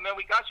 no problem, man.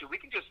 We got you. We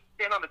can just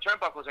stand on the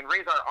turnbuckles and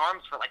raise our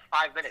arms for like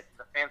 5 minutes,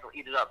 and the fans will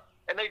eat it up.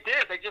 And they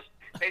did. They just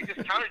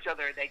counted each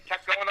other. They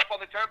kept going up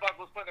on the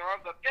turnbuckles, putting their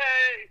arms up.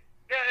 Yay!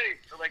 Yay!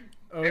 So like,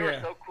 they were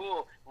so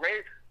cool.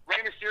 Rey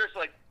Mysterio's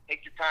like,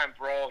 take your time,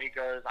 bro. He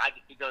goes,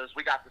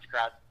 we got this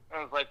crowd. And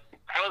I was like,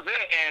 that was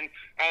it.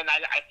 And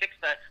I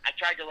fixed that. I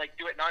tried to like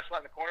do it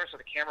nonchalant in the corner so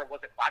the camera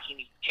wasn't watching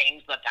me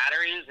change the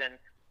batteries, and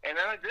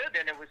then I did,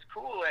 and it was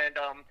cool. And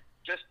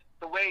just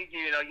the way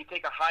you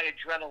take a high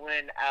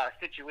adrenaline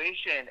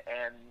situation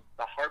and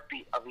the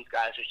heartbeat of these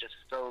guys is just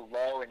so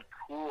low and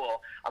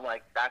cool. I'm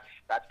like,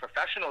 that's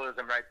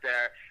professionalism right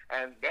there.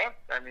 And yeah,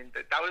 I mean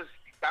that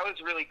was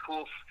really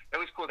cool. It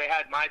was cool. They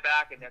had my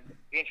back, and then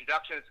the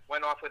introductions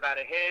went off without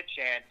a hitch.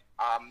 And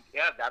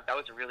that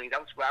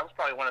was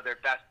probably one of their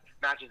best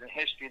matches in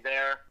history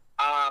there.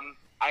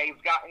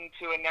 I've gotten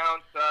to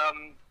announce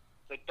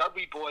the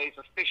Dudley Boys'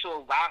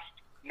 official last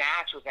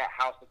match was at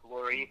House of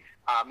Glory.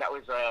 That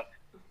was a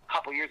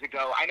couple years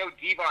ago. I know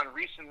Devon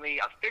recently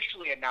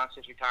officially announced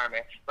his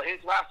retirement, but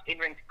his last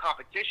in-ring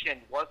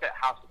competition was at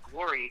House of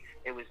Glory.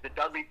 It was the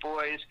Dudley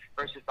Boys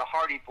versus the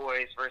Hardy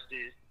Boys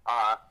versus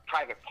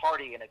Private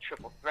Party in a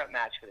triple threat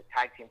match for the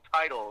tag team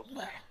titles.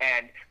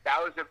 And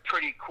that was a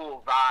pretty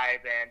cool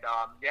vibe. And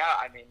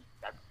I mean,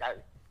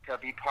 that to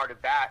be part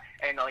of that.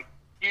 And like,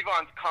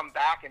 Devon's come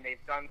back, and he's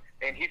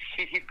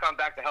come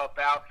back to help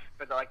out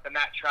for the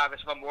Matt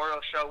Travis Memorial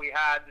show we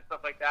had and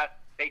stuff like that.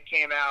 They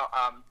came out,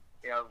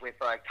 with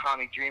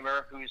Tommy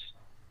Dreamer, who's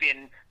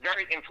been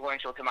very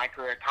influential to my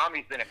career.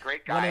 Tommy's been a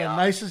great guy. One of the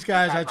nicest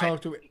guys I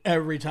talk to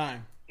every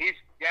time. He's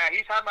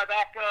had my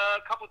back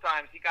a couple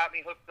times. He got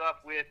me hooked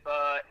up with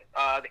the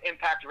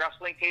Impact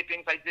Wrestling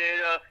tapings I did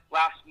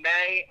last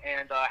May,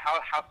 and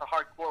House of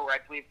Hardcore, where I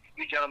believe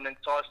you gentlemen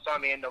saw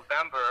me in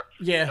November.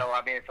 Yeah. So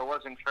I mean, if it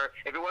wasn't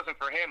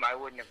for him, I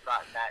wouldn't have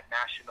gotten that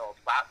national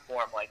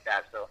platform like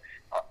that. So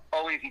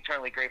always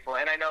eternally grateful.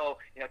 And I know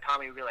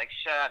Tommy would be like,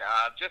 shut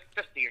up, just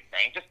do your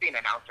thing, just be an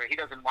announcer. He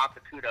doesn't want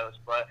the kudos,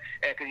 but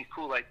because he's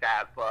cool like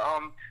that. But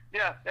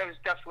that was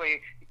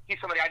definitely. He's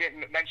somebody I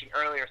didn't mention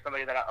earlier,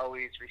 somebody that I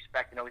always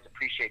respect and always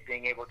appreciate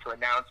being able to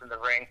announce in the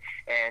ring,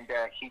 and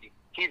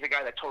he's a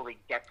guy that totally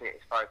gets it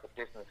as far as the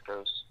business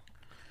goes.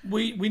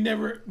 We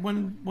never,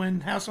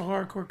 when House of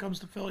Hardcore comes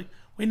to Philly,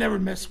 we never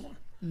miss one.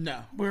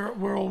 No.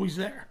 We're always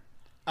there.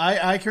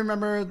 I can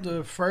remember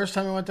the first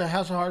time I went to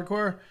House of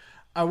Hardcore,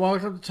 I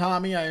walked up to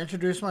Tommy, I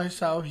introduced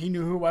myself, he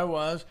knew who I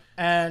was,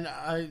 and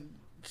I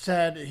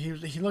said, he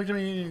looked at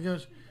me and he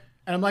goes,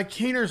 and I'm like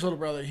Keener's little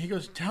brother. He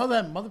goes, tell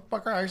that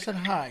motherfucker I said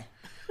hi.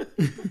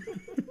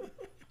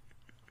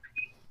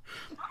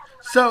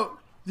 So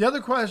the other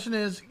question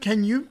is,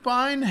 can you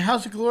find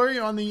House of Glory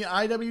on the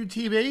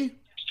IWTV?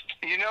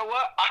 You know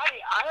what?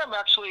 I am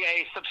actually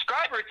a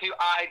subscriber to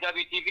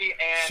IWTV,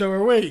 and so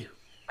are we.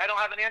 I don't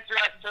have an answer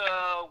as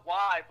to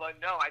why, but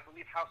no, I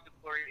believe House of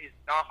Glory is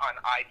not on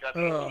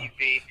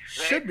IWTV.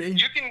 Should be.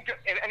 You can,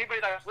 if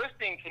anybody that's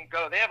listening can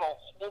go. They have a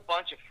whole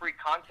bunch of free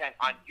content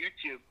on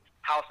YouTube,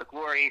 House of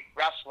Glory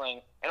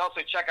Wrestling, and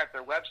also check out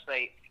their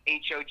website,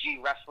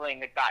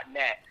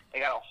 hogwrestling.net. They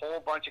got a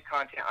whole bunch of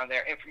content on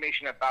there,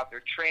 information about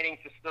their training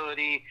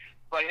facility.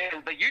 But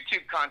the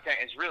YouTube content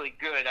is really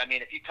good. I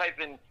mean, if you type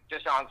in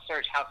just on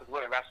search House of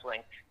Glory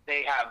Wrestling,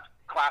 they have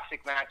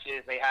classic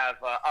matches. They have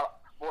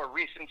more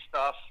recent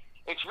stuff.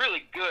 It's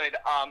really good.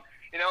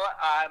 You know,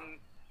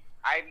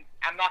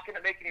 I'm not going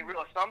to make any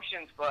real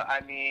assumptions, but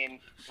I mean,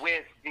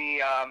 with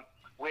the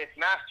with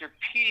Master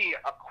P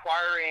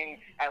acquiring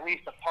at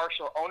least a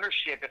partial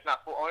ownership, if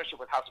not full ownership,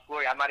 with House of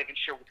Glory, I'm not even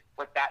sure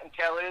what that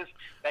entail is.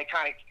 They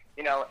kind of,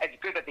 you know, it's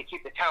good that they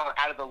keep the talent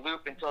out of the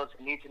loop until it's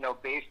a need-to-know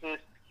basis.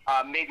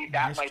 Maybe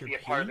that might be a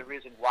part of the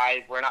reason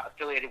why we're not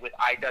affiliated with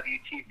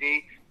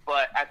IWTV.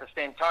 But at the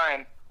same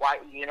time, why,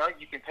 you know,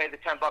 you can pay the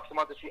 $10 a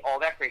month to see all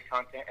that great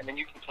content, and then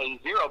you can pay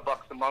 $0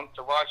 a month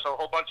to watch a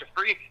whole bunch of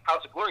free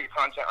House of Glory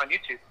content on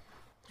YouTube.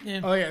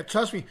 Yeah. Oh yeah,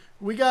 trust me.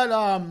 We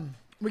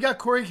got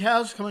Corey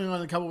House coming on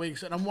in a couple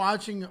weeks, and I'm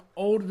watching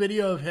old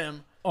video of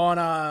him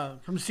on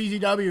from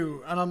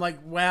CZW, and I'm like,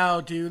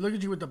 wow, dude, look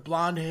at you with the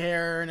blonde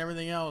hair and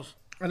everything else.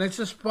 And it's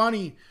just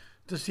funny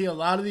to see a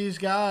lot of these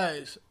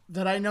guys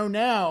that I know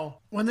now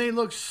when they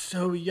look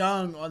so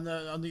young on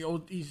the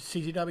old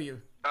CZW.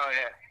 Oh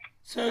yeah.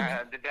 So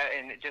and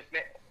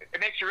it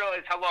makes you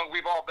realize how long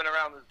we've all been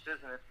around this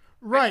business.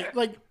 Right,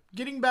 like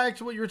getting back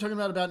to what you were talking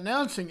about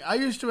announcing. I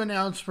used to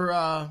announce for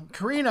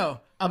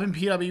Carino up in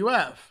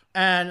PWF,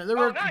 and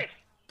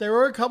there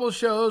were a couple of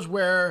shows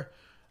where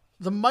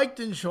the mic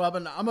didn't show up,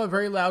 and I'm a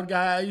very loud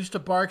guy. I used to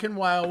bark in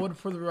Wildwood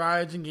for the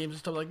rides and games and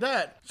stuff like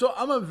that. So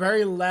I'm a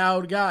very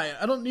loud guy.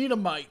 I don't need a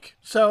mic.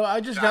 So I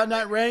just got in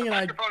that ring and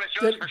I did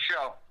for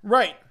show.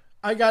 Right.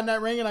 I got in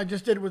that ring and I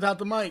just did it without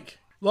the mic.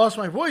 Lost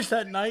my voice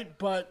that night,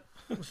 but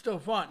it was still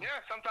fun. Yeah,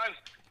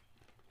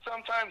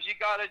 sometimes you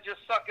gotta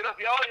just suck it up.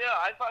 Oh yeah,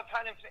 I've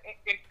had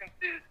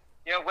instances,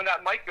 you know, when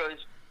that mic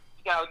goes,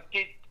 you know,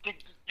 you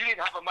didn't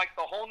have a mic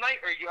the whole night,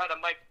 or you had a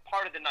mic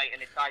part of the night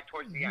and it died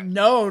towards the end?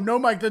 No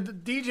mic. The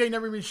DJ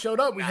never even showed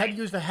up. We Nice. had to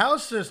use the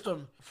house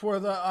system for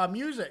the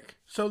music.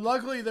 So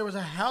luckily there was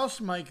a house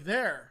mic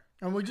there,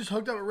 and we just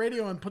hooked up a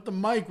radio and put the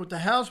mic with the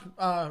house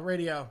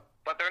radio.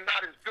 But they're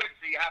not as good,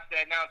 so you have to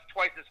announce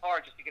twice as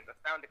hard just to get the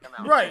sound to come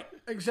out. Right,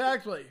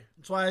 exactly.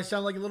 That's why I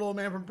sound like a little old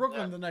man from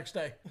Brooklyn the next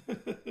day. No,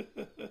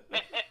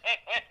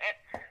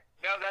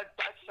 that's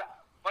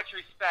much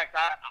respect.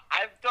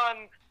 I've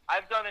done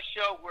a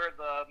show where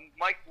the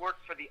mic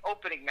worked for the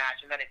opening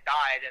match, and then it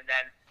died, and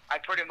then I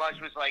pretty much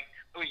was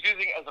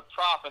using it as a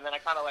prop, and then I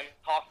kind of like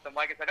tossed the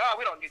mic and said, "Oh,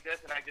 we don't need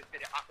this," and I just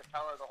did it a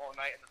cappella the whole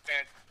night, and the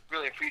fans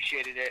really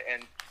appreciated it.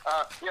 And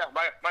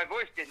my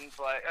voice didn't,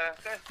 but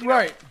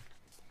right.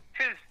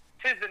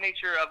 Tis the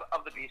nature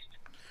of the beast.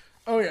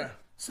 Oh yeah.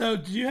 So,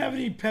 do you have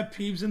any pet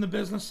peeves in the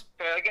business?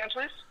 Say that again,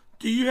 please.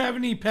 Do you have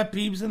any pet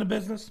peeves in the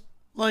business?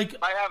 Like,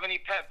 I have any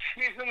pet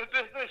peeves in the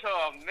business?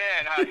 Oh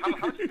man, how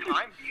much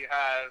time do you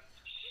have?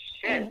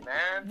 Shit,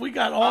 man. We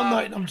got all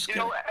night. I'm just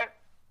kidding.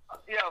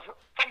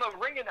 From a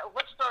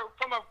let's start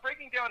from a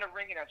breaking down a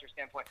ring announcer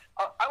standpoint.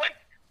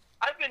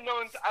 I've been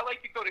known. I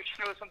like to go to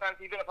shows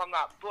sometimes, even if I'm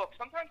not booked.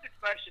 Sometimes it's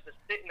nice just to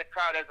sit in the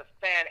crowd as a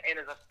fan and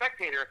as a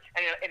spectator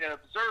and an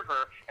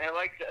observer. And I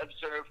like to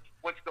observe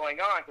what's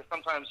going on because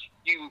sometimes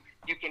you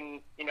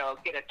can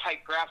get a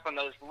tight grasp on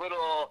those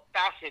little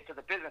facets of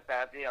the business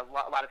that a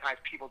lot of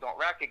times people don't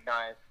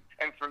recognize.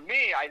 And for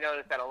me, I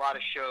noticed that a lot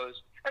of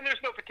shows, and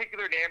there's no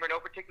particular name or no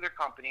particular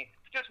company,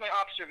 it's just my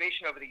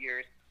observation over the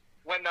years.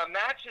 When the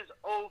match is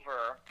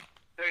over,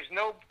 there's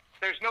no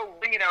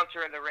ring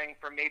announcer in the ring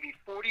for maybe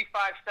 45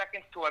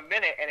 seconds to a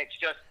minute, and it's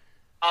just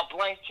a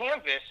blank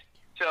canvas.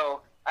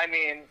 So, I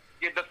mean,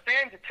 the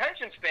fan's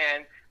attention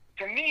span,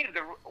 to me,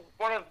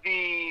 one of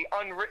the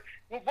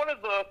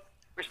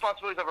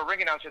responsibilities of a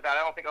ring announcer that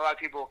I don't think a lot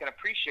of people can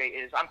appreciate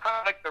is I'm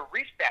kind of like the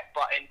reset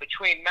button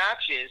between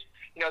matches.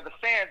 The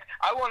fans,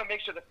 I want to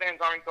make sure the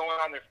fans aren't going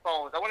on their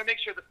phones. I want to make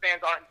sure the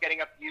fans aren't getting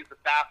up to use the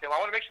bathroom. I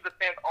want to make sure the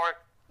fans aren't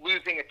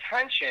losing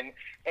attention,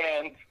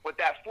 and with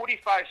that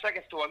 45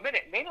 seconds to a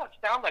minute may not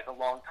sound like a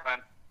long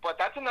time, but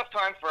that's enough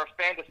time for a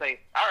fan to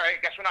say, all right,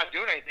 guess we're not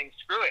doing anything,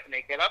 screw it, and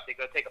they get up, they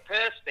go take a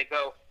piss, they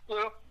go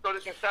to the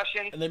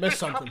concessions, and they miss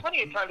something.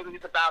 Plenty of time to use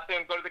the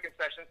bathroom, go to the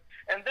concessions,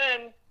 and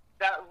then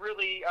that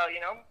really,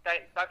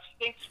 that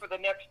stinks for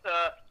the next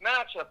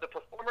match of the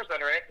performers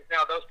that are in it, because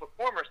now those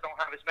performers don't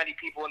have as many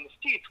people in the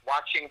seats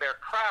watching their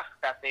craft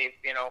that they've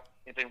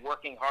been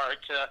working hard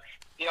to,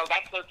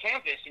 that's their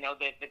canvas,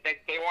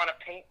 they want to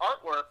paint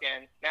artwork,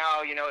 and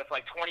now, if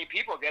like 20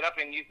 people get up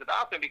and use the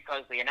bathroom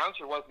because the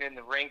announcer wasn't in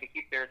the ring to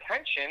keep their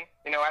attention,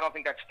 I don't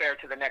think that's fair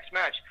to the next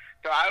match.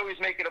 So I always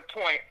make it a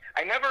point.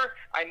 I never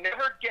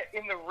get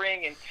in the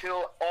ring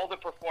until all the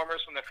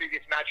performers from the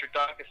previous match are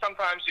done, because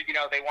sometimes,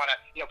 they want to,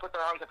 put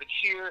their arms up and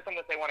cheer,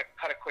 sometimes they want to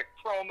cut a quick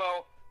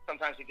promo,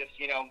 sometimes they just,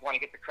 want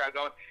to get the crowd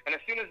going. And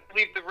as soon as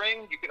they leave the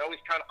ring, you can always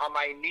count on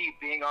my knee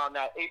being on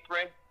that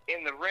apron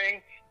in the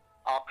ring.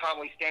 I'll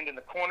calmly stand in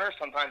the corner.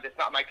 Sometimes it's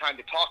not my time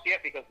to talk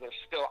yet because they're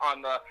still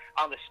on the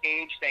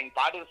stage saying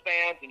bye to the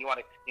fans, and you want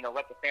to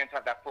let the fans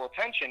have that full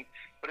attention.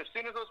 But as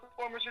soon as those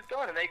performers are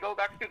done and they go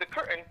back through the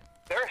curtain,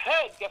 their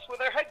head, guess where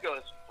their head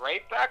goes?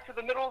 Right back to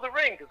the middle of the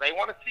ring because they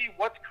want to see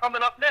what's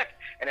coming up next.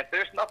 And if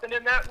there's nothing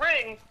in that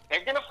ring,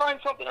 they're going to find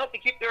something else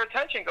to keep their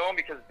attention going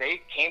because they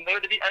came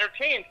there to be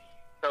entertained.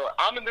 So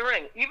I'm in the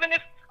ring. Even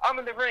if I'm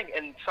in the ring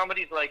and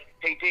somebody's like,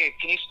 hey, Dave,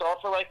 can you stall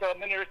for like a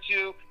minute or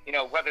two?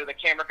 Whether the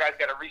camera guy's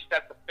got to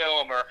reset the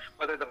film or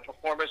whether the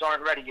performers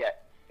aren't ready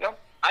yet.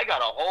 I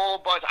got a whole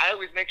bunch. I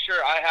always make sure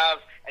I have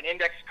an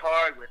index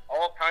card with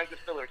all kinds of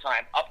filler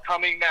time,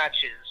 upcoming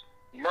matches,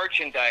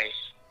 merchandise,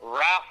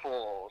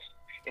 raffles,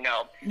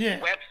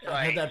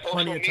 websites,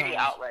 social media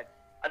outlets.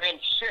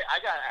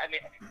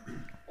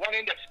 One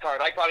index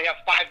card, I probably have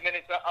 5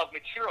 minutes of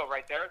material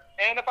right there.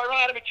 And if I run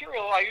out of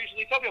material, I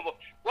usually tell people,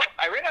 well,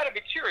 I ran out of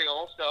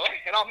material,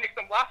 and I'll make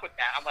them laugh with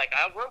that. I'm like,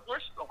 we're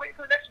still waiting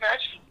for the next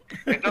match.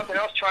 If nothing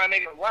else, try and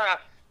make them laugh.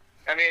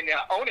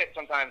 Own it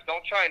sometimes.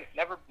 Don't try and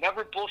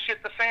never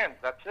bullshit the fans.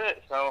 That's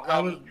it. So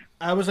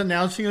I was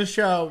announcing a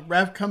show.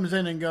 Ref comes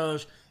in and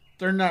goes,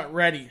 they're not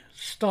ready.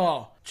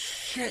 Stall.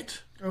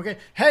 Shit. Okay.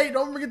 Hey,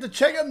 don't forget to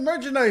check out the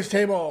merchandise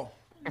table.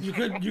 You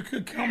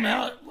could come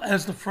out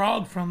as the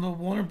frog from the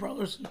Warner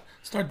Brothers and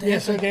start dancing. Yeah,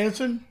 start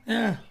dancing?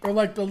 Yeah. Or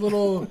like the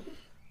little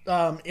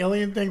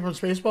alien thing from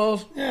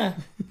Spaceballs? Yeah.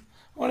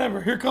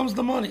 Whatever. Here comes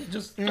the money.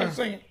 Just start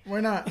singing.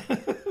 Why not?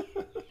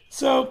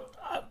 So,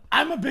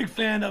 I'm a big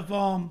fan of,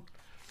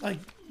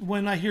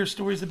 when I hear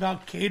stories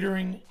about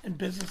catering and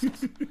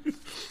businesses.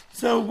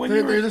 So,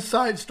 there's a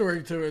side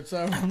story to it,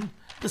 so.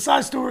 The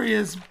side story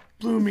is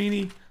Blue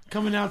Meanie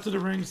coming out to the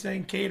ring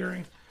saying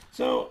catering.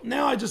 So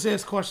now I just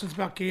ask questions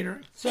about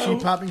catering. So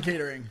Sheep popping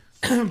catering.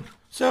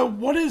 So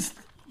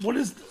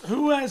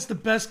who has the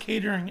best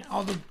catering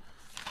out of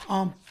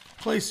the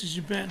places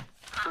you've been?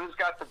 Who's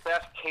got the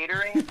best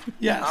catering?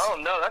 Yes. Oh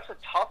no, that's a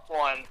tough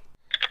one.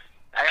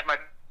 I have my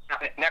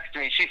next to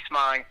me. She's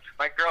smiling.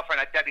 My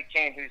girlfriend, Debbie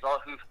Kane, who's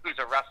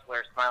a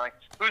wrestler, smiling.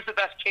 Who's the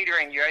best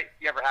catering you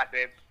ever had,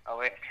 babe? Oh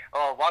wait.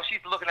 Oh, while she's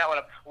looking that one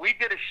up, we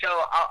did a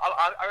show.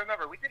 I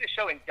remember we did a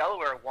show in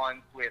Delaware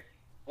once with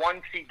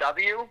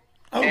 1CW.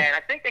 Oh. And I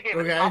think they gave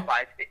us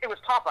Popeyes. It was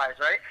Popeyes,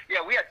 right? Yeah,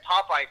 we had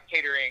Popeyes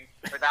catering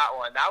for that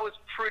one. That was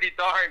pretty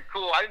darn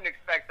cool. I didn't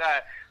expect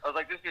that. I was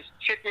like, this is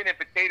chicken and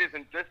potatoes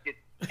and biscuits.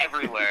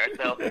 everywhere.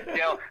 So,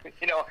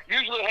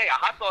 usually, hey, a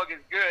hot dog is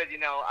good.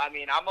 I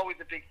mean, I'm always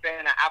a big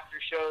fan of after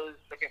shows,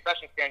 the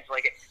concession stands,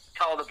 like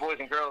tell the boys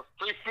and girls,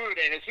 free food.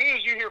 And as soon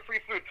as you hear free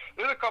food,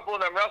 there's a couple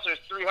of them wrestlers,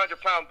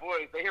 300-pound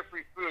boys, they hear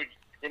free food.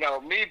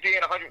 Me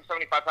being a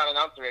 175-pound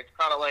announcer, it's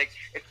kind of like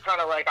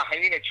a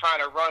hyena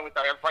trying to run with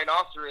a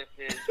rhinoceros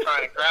is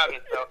trying to grab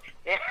it. So,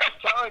 I'm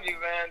telling you,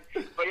 man.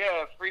 But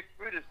yeah, free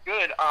food is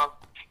good.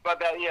 But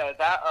that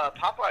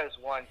Popeyes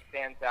one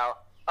stands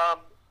out.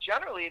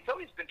 Generally, it's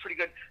always been pretty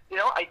good.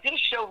 I did a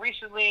show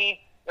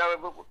recently.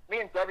 Me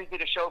and Debbie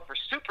did a show for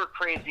Super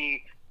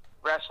Crazy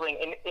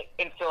Wrestling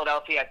in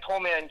Philadelphia at Tall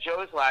Man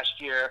Joe's last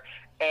year,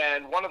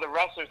 and one of the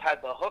wrestlers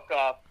had the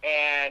hookup,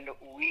 and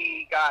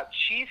we got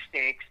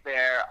cheesesteaks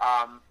there.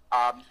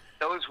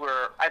 Those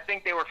were, I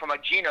think they were from a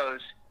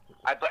Geno's.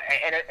 And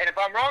if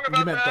I'm wrong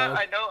about that,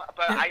 I know,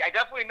 but I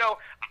definitely know.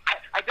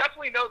 I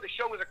definitely know the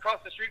show was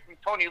across the street from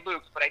Tony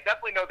Luke's, but I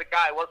definitely know the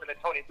guy wasn't a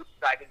Tony Luke's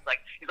guy.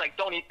 He's like,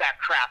 don't eat that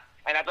crap.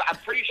 And I'm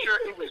pretty sure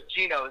it was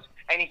Geno's.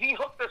 And he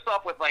hooked us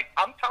up with,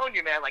 I'm telling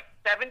you, man,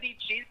 70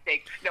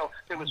 cheesesteaks.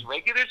 There was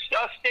regular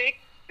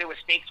steak, there was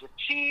steaks with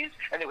cheese,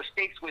 and there was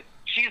steaks with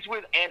cheese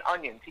with and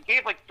onions. He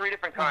gave 3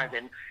 different kinds.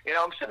 And,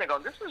 I'm sitting there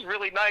going, this is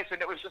really nice.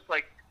 And it was just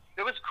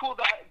it was cool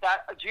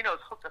that Geno's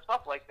hooked us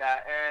up like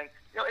that. And,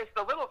 it's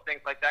the little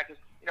things like that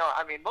because,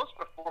 most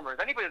performers,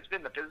 anybody that's been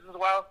in the business a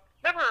while,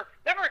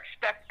 never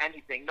expect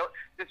anything. No,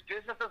 this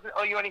business doesn't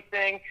owe you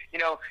anything.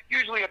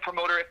 Usually a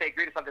promoter, if they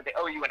agree to something, they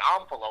owe you an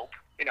envelope.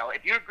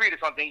 If you agree to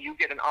something, you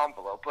get an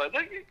envelope. But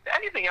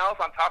anything else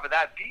on top of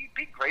that, be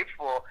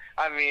grateful.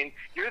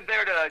 You're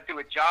there to do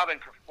a job and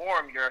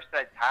perform your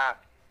said task.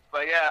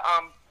 But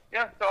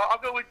so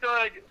I'll go with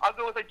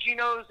the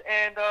Geno's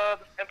and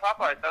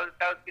Popeyes. That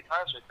was good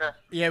times right there.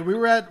 Yeah, we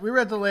were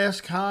at the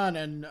last con,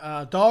 and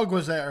Dog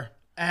was there,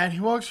 and he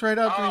walks right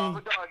up to me. Oh,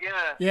 the Dog,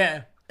 yeah.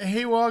 Yeah. And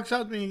he walks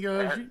up to me and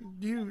goes,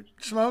 do you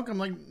smoke? I'm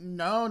like,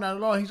 no, not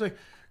at all. He's like,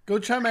 go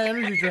try my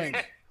energy drinks.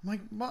 I'm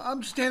like,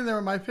 I'm standing there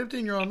with my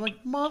 15-year-old. I'm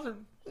like, mother.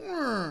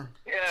 Yeah,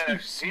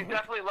 he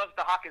definitely loves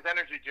to hawk his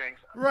energy drinks.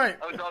 Right.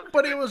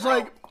 But it was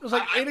like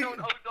 80.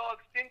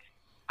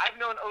 I've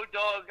known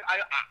O-Dog.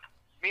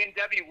 Me and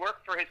Debbie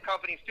worked for his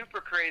company, Super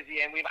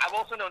Crazy, and I've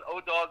also known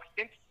O-Dog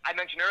since I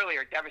mentioned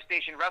earlier,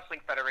 Devastation Wrestling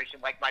Federation.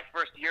 My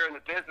first year in the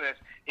business,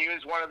 he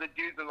was one of the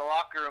dudes in the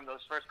locker room. Those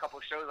first couple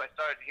of shows I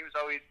started, he was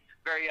always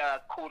very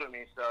cool to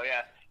me. So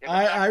yeah.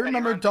 I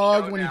remember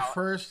Dog when he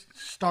first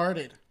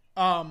started.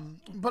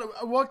 But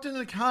I walked into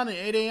the con at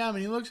 8 a.m.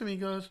 and he looks at me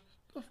and goes,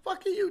 "The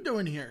fuck are you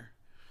doing here?"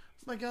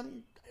 I'm like,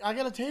 I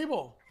got a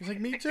table. He's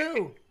like, me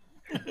too.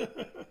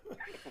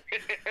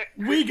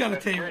 We got a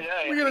table.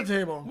 We got a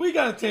table. We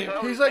got a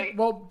table. He's like,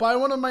 well, buy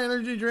one of my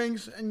energy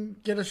drinks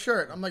and get a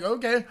shirt. I'm like,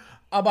 okay,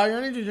 I'll buy your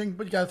energy drink,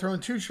 but you got to throw in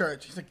 2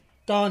 shirts. He's like,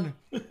 done.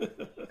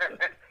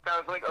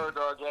 Sounds like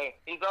O-Dog, yeah.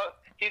 He's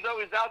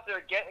always out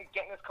there getting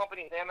his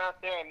company's name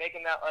out there and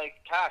making that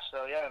cash.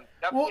 So yeah,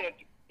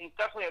 he's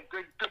definitely a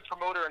good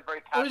promoter and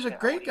very passionate. He's a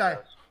great guy.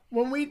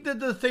 When we did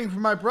the thing for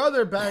my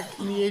brother back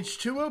in the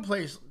H2O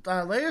place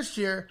last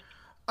year,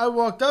 I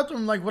walked up to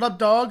him like, "What up,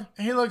 Dog?"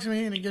 And he looks at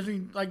me and he gives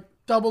me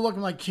double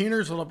looking like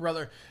Keener's little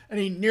brother, and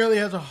he nearly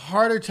has a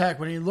heart attack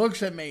when he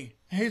looks at me.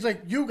 And he's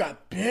like, "You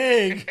got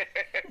big."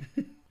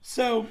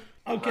 So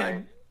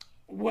okay,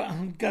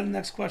 got the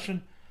next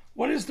question.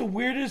 What is the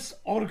weirdest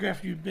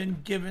autograph you've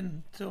been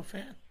given to a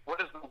fan? What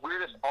is the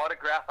weirdest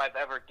autograph I've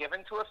ever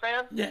given to a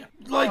fan? Yeah,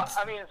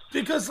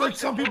 because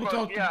some people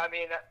talk. Yeah,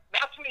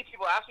 not too many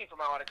people ask me for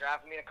my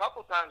autograph. A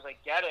couple times I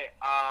get it.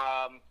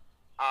 I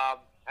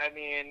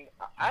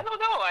don't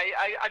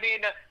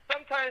know.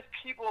 Sometimes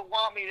people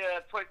want me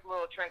to put a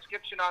little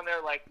transcription on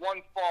there, like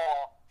one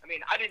fall.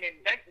 I didn't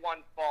invent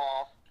one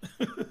fall.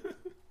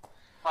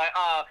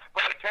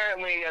 But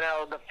apparently,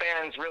 the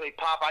fans really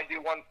pop. I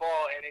do one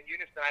fall, and in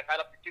unison, I've had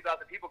up to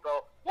 2,000 people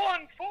go,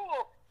 one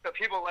fall. So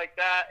people like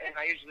that, and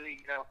I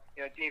usually,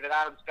 David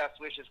Adams'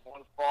 best wishes,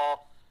 one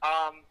fall.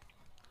 I'm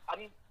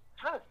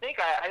trying to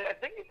think. I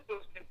think it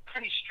was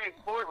pretty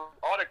straightforward with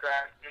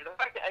autographs. And the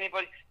fact that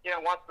anybody,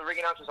 wants the ring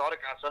announcer's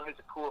autograph is always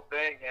a cool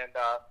thing. And,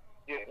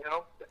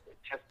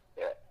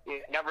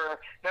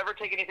 never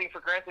take anything for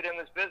granted in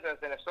this business.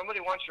 And if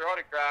somebody wants your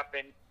autograph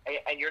and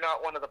you're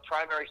not one of the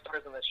primary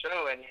stars on the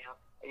show, and,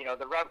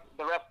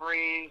 the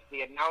referees,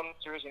 the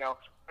announcers,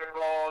 they're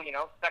all,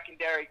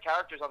 secondary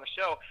characters on the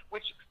show,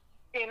 which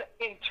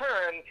in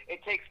turn,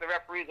 it takes the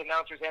referees,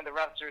 announcers, and the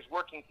wrestlers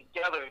working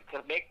together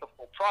to make the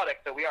full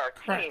product. So we are a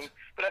team,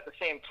 but at the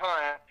same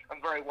time,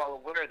 I'm very well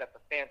aware that the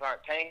fans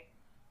aren't paying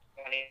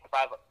 $25+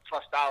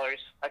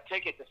 a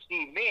ticket to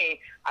see me.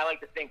 I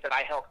like to think that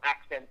I help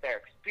accent their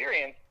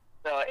experience.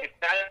 So if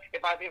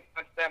I've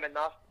influenced them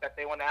enough that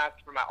they want to ask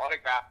for my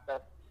autograph,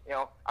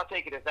 I'll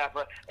take it as that.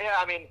 But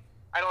yeah,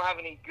 I don't have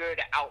any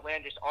good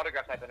outlandish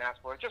autographs I've been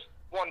asked for. Just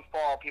one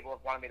fall people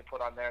have wanted me to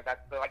put on there.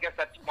 I guess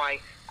that's my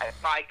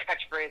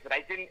catchphrase that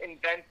I didn't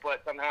invent,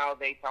 but somehow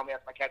they tell me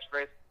that's my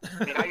catchphrase.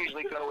 I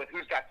usually go with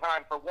who's got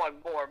time for one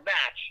more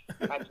match.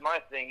 That's my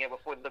thing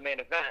before the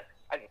main event.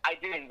 I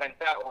didn't invent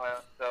that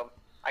one, so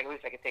at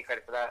least I can take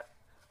credit for that.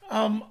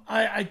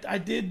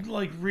 I did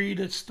like read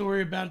a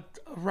story about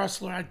a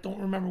wrestler. I don't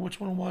remember which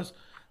one it was.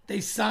 They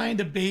signed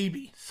a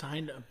baby.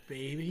 Signed a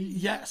baby?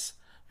 Yes,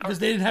 because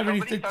they didn't have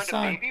anything to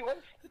sign.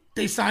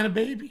 They signed a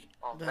baby.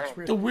 Oh, That's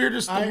weird. The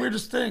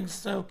weirdest things.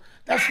 So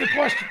that's the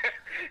question.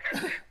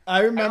 I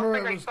remember I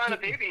don't it think was. I'd sign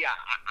a baby.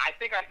 I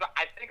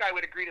think I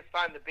would agree to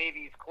sign the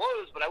baby's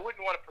clothes, but I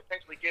wouldn't want to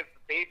potentially give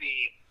the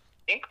baby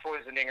ink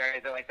poisoning or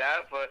anything like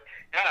that. But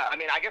yeah, I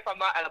mean, I guess I'm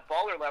not at a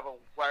baller level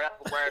where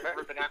I've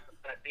ever been asked to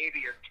sign a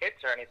baby or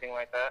tits or anything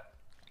like that.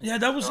 Yeah,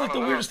 that was like the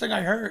weirdest thing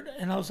I heard,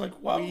 and I was like,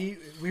 wow.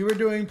 We were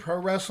doing Pro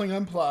Wrestling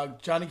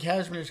Unplugged, Johnny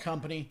Cashmere's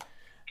company,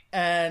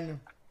 and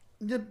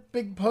the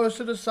big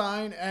poster to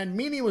sign, and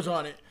Meanie was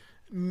on it.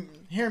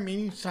 Here,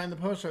 Meanie, sign the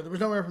poster. There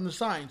was nowhere from the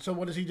sign. So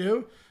what does he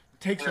do?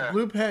 Takes a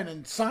blue pen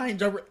and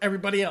signs over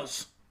everybody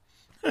else.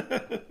 Love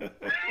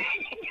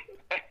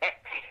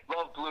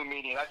Blue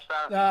Meanie. That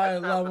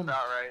sounds love him.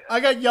 about right. I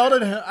got yelled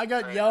at him. I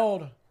got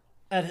yelled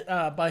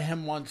at by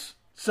him once.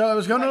 So I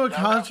was going to a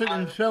concert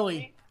in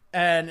Philly,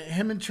 and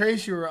him and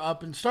Tracy were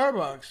up in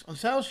Starbucks on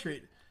South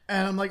Street.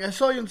 And I'm like, I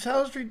saw you on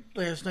South Street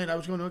last night. I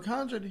was going to a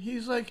concert.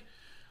 He's like,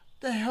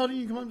 the hell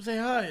didn't you come up and say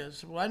hi? I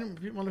said, well, I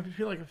didn't want to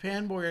feel like a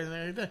fanboy or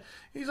anything like that.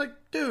 He's like,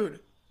 dude,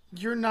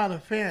 you're not a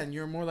fan.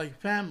 You're more like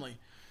family.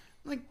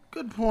 I'm like,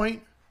 good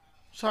point.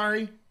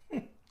 Sorry.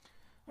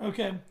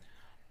 Okay.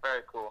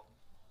 Very cool.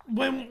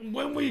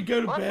 When we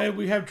go to bed,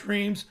 we have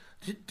dreams.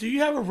 Do you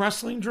have a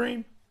wrestling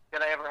dream?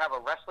 Did I ever have a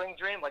wrestling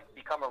dream, like to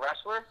become a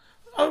wrestler?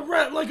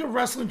 Like a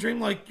wrestling dream,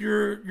 like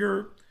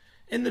you're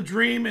in the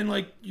dream and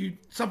like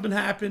something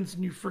happens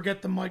and you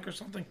forget the mic or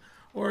something,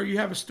 or you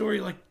have a story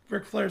like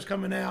Ric Flair's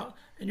coming out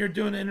and you're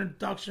doing an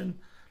introduction.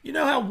 You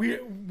know how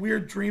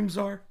weird dreams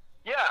are?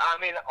 Yeah, I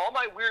mean, all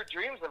my weird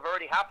dreams have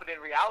already happened in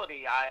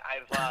reality.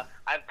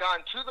 I've gone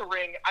to the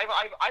ring. I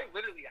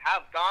literally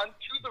have gone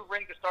to the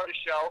ring to start a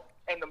show,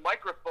 and the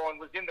microphone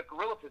was in the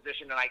gorilla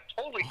position, and I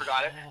totally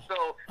forgot it.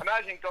 So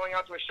imagine going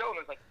out to a show and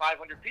there's like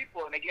 500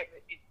 people, and they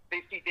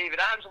see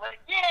David Adams, and I'm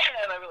like,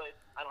 yeah, and I realized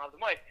I don't have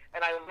the mic,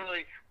 and I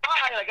literally,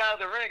 and I got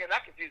out of the ring, and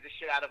that confused the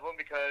shit out of them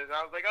because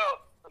I was like,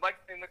 oh, the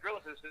mic's in the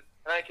gorilla position,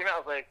 and then I came out,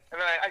 I was like, and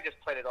then I just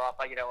played it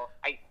off, I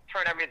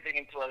turned everything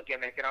into a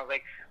gimmick, and I was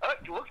like, oh,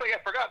 it looks like I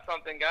forgot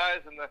something,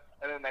 guys, and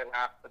then they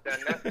laughed. But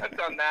then I've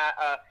done that.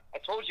 I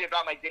told you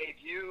about my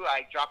debut.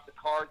 I dropped the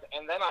cards,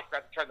 and then I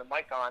forgot to turn the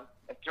mic on,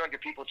 and 200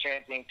 people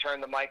chanting,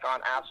 "Turn the mic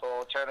on,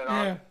 asshole! Turn it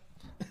on."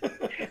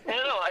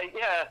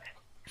 Yeah.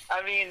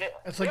 I mean,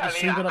 it's like the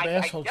stupid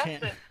asshole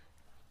chant.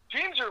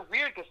 Dreams are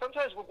weird because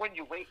sometimes when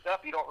you wake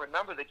up, you don't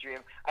remember the dream.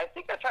 I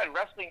think I've had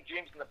wrestling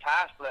dreams in the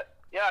past, but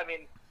yeah, I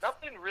mean,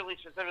 nothing really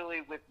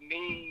specifically with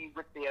me,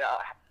 with the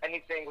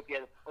anything with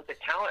the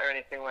talent or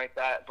anything like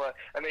that. But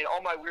I mean,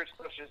 all my weird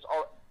stuff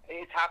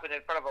it's happened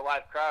in front of a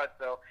live crowd.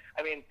 So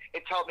I mean,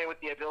 it's helped me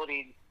with the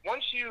ability.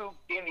 Once you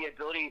gain the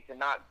ability to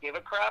not give a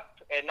crap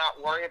and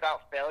not worry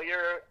about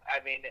failure, I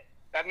mean,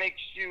 that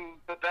makes you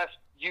the best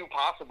you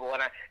possible.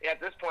 And at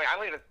this point, I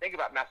don't even think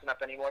about messing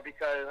up anymore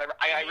because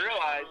I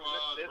realize in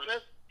this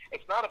business,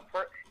 it's not a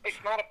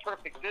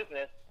perfect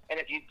business. And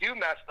if you do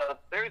mess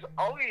up, there's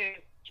always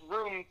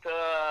room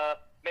to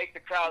make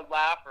the crowd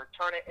laugh or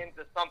turn it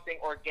into something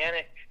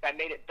organic that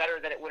made it better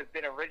than it would have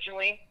been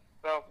originally.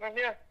 So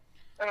yeah,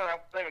 I don't know. I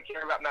don't even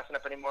care about messing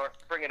up anymore.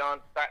 Bring it on.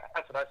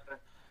 That's what I said.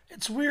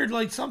 It's weird.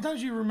 Like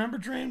sometimes you remember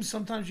dreams,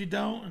 sometimes you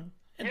don't.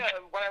 Yeah,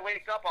 when I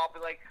wake up, I'll be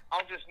like,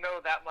 I'll just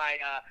know that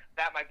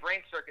my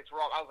brain circuits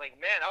were all. I was like,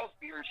 man, that was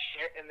weird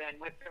shit. And then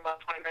within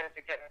about 20 minutes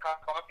of getting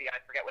coffee,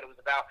 I forget what it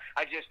was about.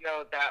 I just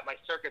know that my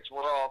circuits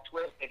were all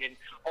twisted, and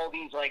all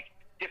these like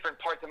different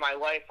parts of my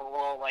life were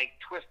all like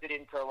twisted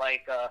into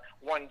like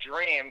one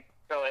dream.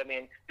 So I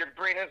mean, your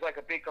brain is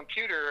like a big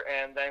computer,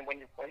 and then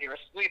when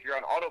you're asleep, you're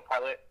on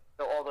autopilot.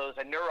 So all those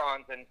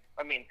neurons, and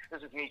I mean,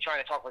 this is me trying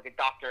to talk like a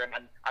doctor, and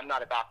I'm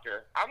not a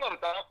doctor. I'm not a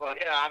doctor, but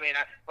yeah, I mean,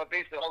 but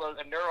basically all those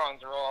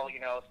neurons are all,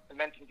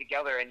 cementing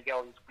together, and you get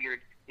all these weird,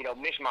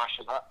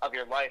 mishmashes of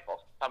your life.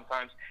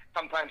 Sometimes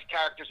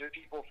characters or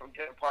people from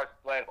different parts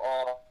of life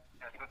all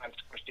sometimes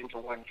squished into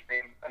one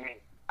dream. I mean,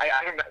 I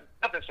don't know,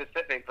 nothing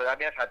specific, but I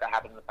mean, I've had that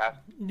happen in the past.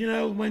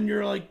 When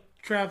you're like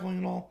traveling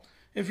and all,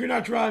 if you're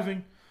not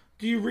driving,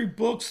 do you read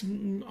books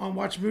and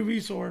watch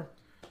movies or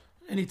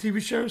any TV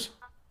shows?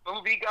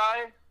 Movie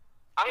guy.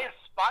 I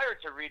aspire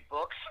to read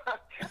books.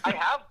 I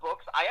have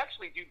books. I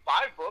actually do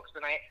buy books,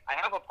 and I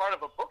have a part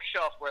of a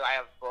bookshelf where I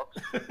have books.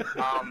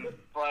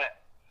 But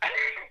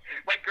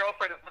my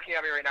girlfriend is looking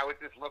at me right now with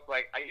this look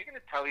like, are you going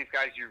to tell these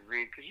guys you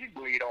read? Because you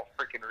know you don't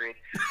freaking read.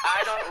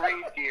 I don't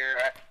read,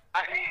 dear.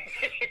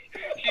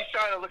 She's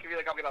trying to look at me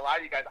like I'm going to lie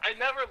to you guys. I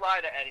never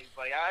lie to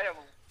anybody. I am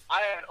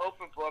an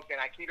open book, and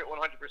I keep it 100%.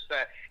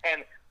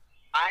 And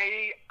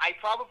I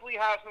probably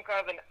have some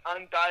kind of an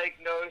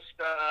undiagnosed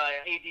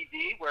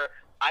ADD where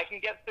I can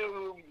get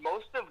through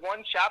most of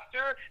one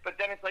chapter, but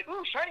then it's like,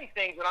 ooh, shiny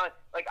things, and I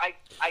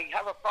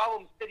have a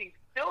problem sitting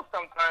still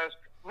sometimes.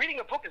 Reading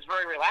a book is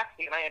very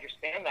relaxing, and I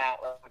understand that.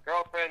 My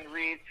girlfriend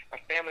reads, my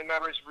family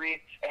members read,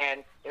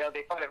 and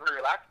they find it very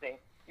relaxing.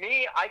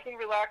 Me, I can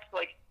relax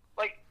like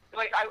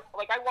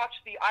I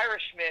watched The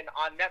Irishman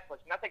on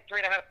Netflix, and that's like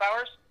 3.5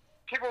 hours.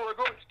 People were like,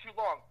 "Oh, it's too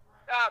long."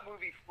 That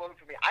movie flowed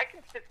for me. I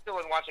can sit still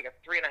and watch like a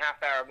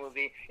 3.5 hour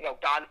movie. You know,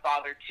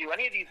 Godfather 2,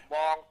 any of these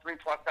long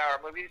 3+ hour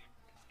movies.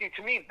 Dude,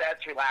 to me,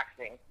 that's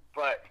relaxing.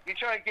 But you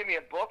try to give me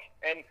a book,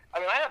 and I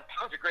mean, I have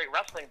tons of great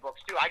wrestling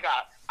books too. I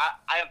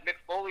have Mick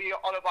Foley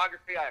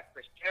autobiography. I have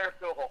Chris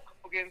Jericho, Hulk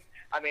Hogan.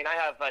 I mean, I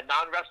have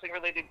non-wrestling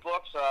related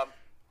books.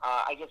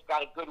 I just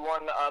got a good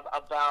one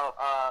about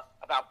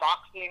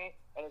boxing,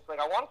 and it's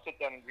like I want to sit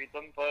down and read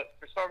them, but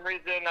for some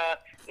reason, I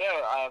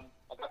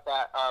got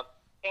that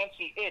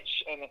fancy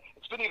itch, and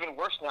it's been even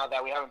worse now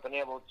that we haven't been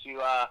able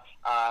to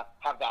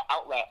have that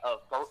outlet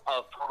of pro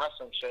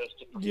wrestling shows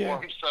to perform.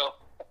 Yeah. So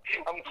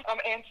I'm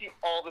antsy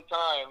all the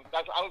time.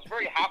 I was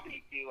very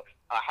happy to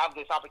have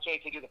this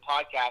opportunity to do the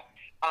podcast.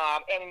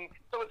 And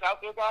so it's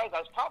out there, guys. I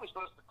was probably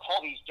supposed to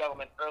call these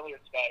gentlemen earlier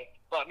today,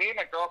 but me and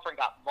my girlfriend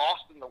got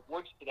lost in the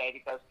woods today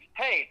because,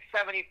 hey, it's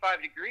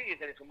 75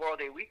 degrees and it's Memorial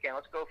Day weekend.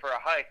 Let's go for a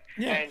hike.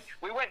 Yeah. And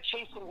we went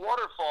chasing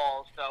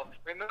waterfalls. So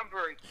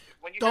remember,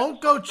 when you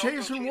don't go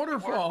chasing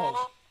waterfalls.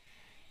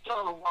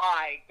 Don't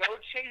lie. Go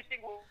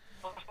chasing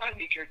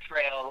nature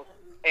trails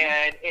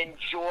and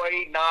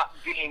enjoy not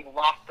being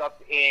locked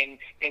up in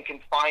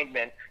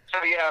confinement.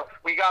 So yeah,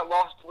 we got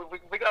lost.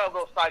 We got a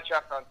little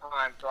sidetracked on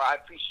time. So I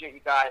appreciate you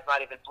guys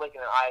not even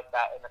blinking an eye at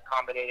that and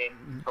accommodating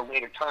for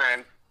later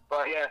time.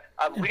 But yeah,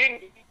 we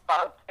didn't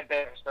get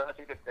there, so that's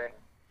a good thing.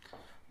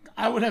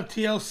 I would have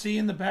TLC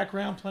in the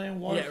background playing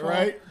Waterfall. Yeah,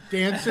 right.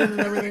 Dancing and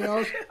everything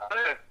else.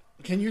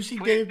 Can you see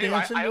Dave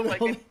dancing? I hope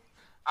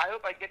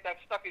I get that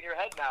stuck in your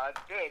head now.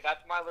 That's good.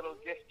 That's my little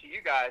gift to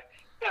you guys.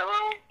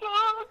 Don't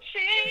go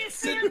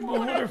chasing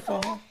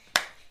Waterfall.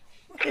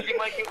 Because you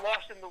might get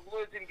lost in the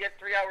woods and get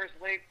 3 hours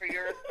late for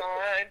your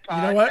assigned podcast.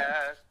 You know what?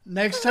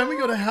 Next time we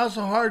go to House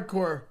of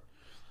Hardcore,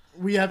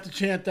 we have to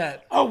chant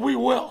that. Oh, we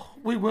will.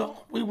 We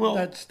will. We will.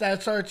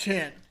 That's our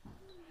chant.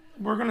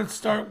 We're going to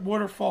start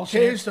Waterfall.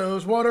 Chase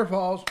those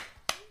waterfalls.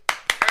 Hey,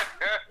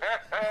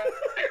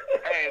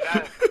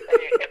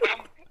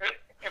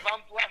 if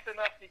I'm blessed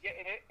enough to get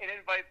an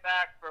invite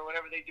back for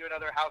whenever they do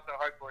another House of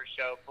Hardcore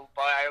show,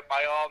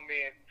 by all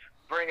means,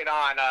 bring it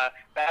on. I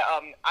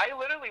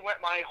literally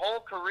went my whole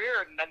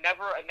career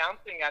never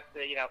announcing at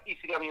the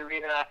ECW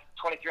Arena,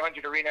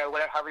 2300 Arena,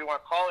 whatever, however you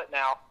want to call it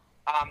now.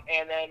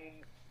 And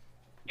then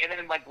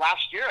like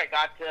last year, I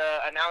got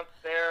to announce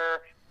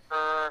there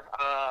for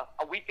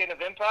a weekend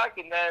of Impact,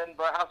 and then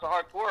the House of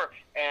Hardcore,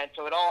 and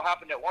so it all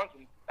happened at once.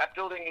 And that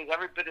building is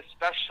every bit as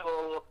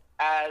special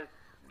as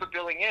the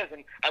building is.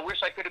 And I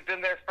wish I could have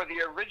been there for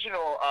the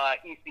original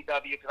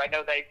ECW, because I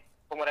know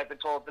from what I've been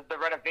told, the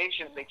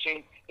renovations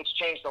it's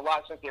changed a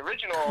lot since the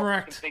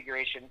original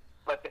configuration.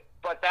 But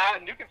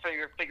that new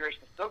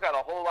configuration still got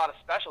a whole lot of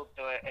special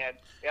to it, and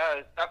yeah,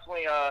 it's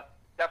definitely a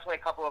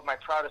couple of my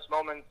proudest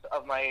moments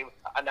of my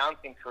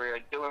announcing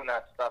career doing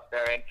that stuff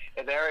there.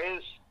 And there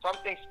is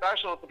something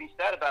special to be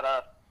said about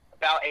a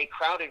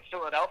crowd in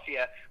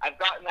Philadelphia. I've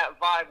gotten that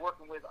vibe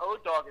working with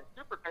O-Dog and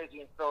Super Crazy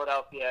in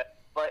Philadelphia,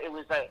 but it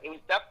was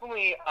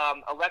definitely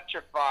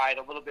electrified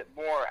a little bit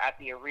more at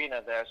the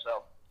arena there.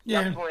 So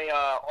definitely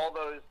all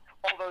those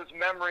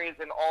memories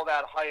and all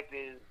that hype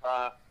is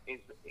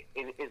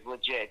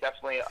legit.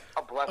 Definitely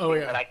a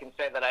blessing that I can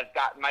say that I've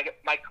gotten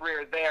my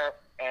career there,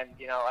 and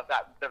I've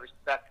got the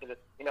respect to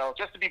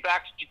just to be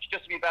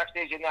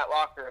backstage in that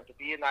locker room, to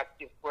be in that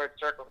squared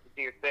circle, to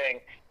do your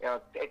thing.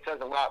 It says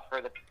a lot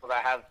for the people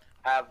that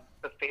have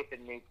the faith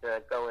in me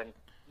to go and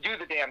do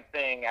the damn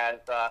thing, as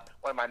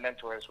one of my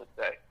mentors would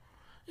say.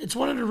 It's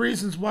one of the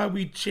reasons why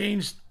we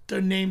changed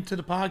the name to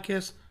the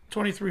podcast,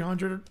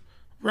 2300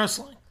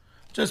 Wrestling,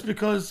 just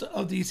because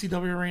of the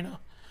ECW Arena.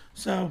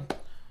 So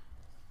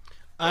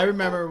I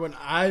remember when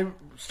I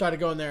started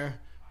going there,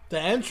 the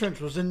entrance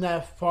was in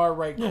that far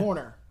right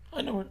corner.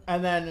 I know it.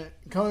 And then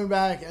coming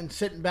back and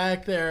sitting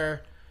back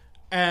there,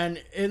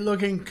 and it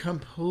looking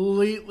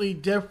completely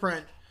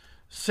different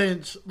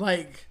since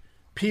like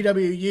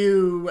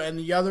PWU and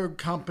the other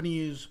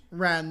companies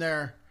ran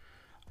there.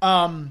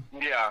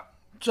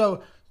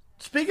 So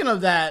speaking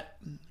of that,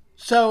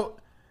 so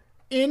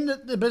in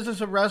the business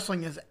of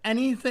wrestling, has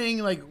anything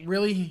like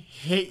really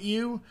hit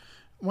you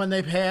when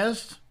they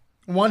passed?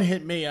 One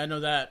hit me, I know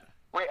that.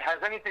 Wait, has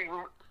anything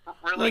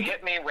really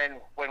hit me when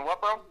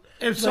what, bro?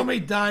 If somebody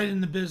died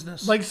in the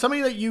business. Like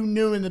somebody that you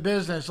knew in the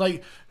business.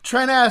 Like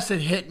Trent Acid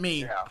hit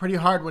me pretty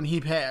hard when he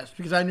passed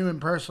because I knew him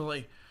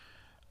personally.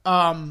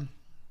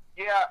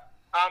 Yeah,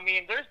 I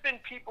mean, there's been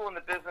people in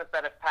the business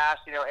that have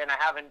passed, and I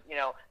haven't,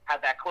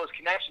 had that close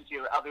connection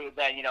to, other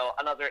than,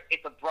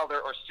 it's a brother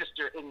or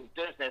sister in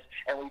business,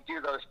 and we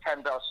do those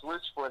 10-bell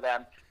salutes for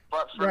them.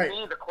 But for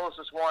me, the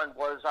closest one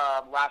was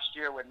last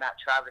year when Matt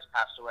Travis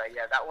passed away.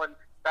 Yeah, that one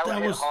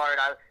hit hard.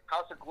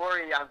 House of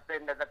Glory, I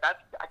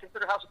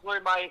consider House of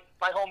Glory my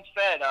home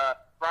fed.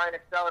 Brian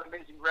Excel and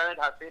Amazing Red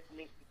have faith in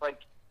me since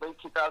like late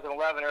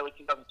 2011, early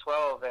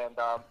 2012, and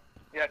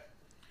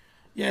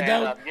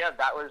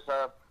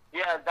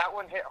that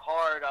one hit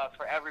hard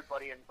for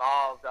everybody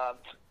involved.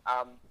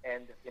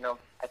 And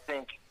I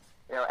think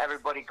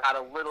everybody got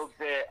a little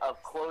bit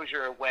of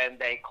closure when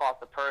they caught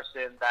the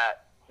person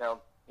that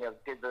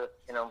did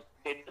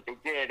what they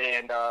did,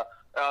 and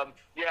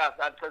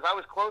because I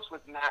was close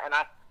with Matt, and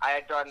I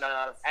had done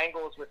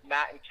angles with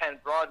Matt and Ken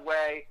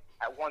Broadway.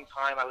 At one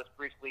time, I was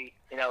briefly,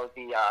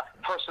 the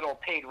personal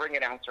paid ring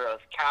announcer of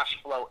Cash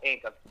Flow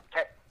Inc. of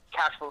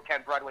Cash Flow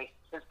Ken Broadway,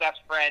 his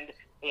best friend,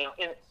 in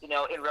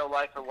real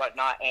life or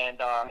whatnot,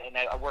 and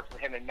I worked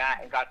with him and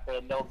Matt and got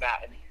to know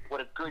Matt and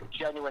what a good,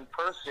 genuine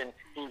person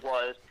he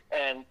was.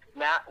 And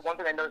Matt, one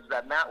thing I noticed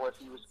about Matt was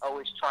he was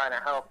always trying to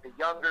help the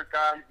younger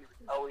guys. He was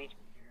always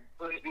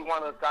be one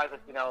of those guys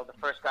that the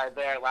first guy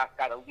there, last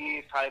guy to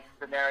leave type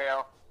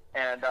scenario,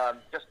 and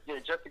just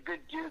a good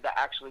dude that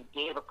actually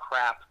gave a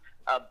crap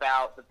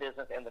about the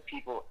business and the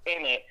people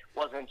in it.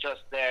 Wasn't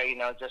just there,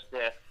 just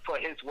to put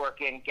his work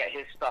in, get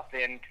his stuff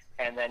in,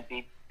 and then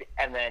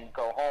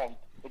go home.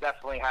 He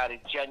definitely had a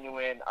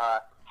genuine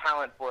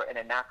talent for it and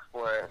a knack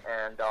for it,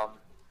 and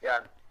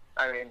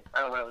I mean, I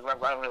don't really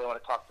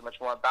want to talk too much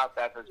more about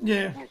that because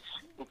he's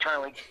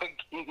eternally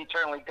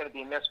going to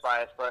be missed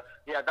by us. But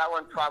yeah, that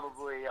one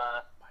probably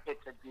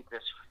hits the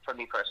deepest for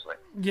me personally.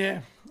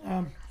 Yeah,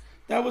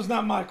 that was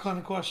not my kind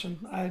of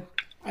question.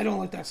 I don't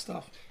like that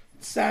stuff.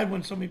 It's sad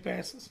when somebody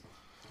passes.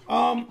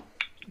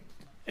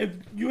 If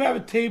you have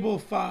a table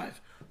of 5,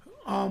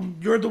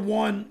 you're the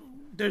one.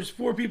 There's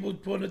 4 people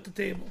put at the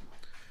table.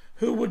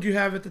 Who would you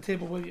have at the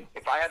table with you?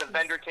 If I had a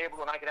vendor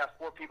table and I could have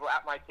 4 people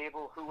at my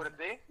table, who would it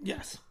be?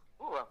 Yes.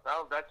 Ooh,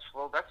 well, that's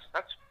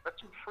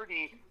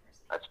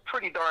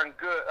pretty darn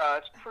good.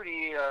 It's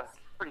pretty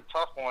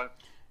tough one.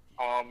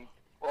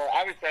 Well,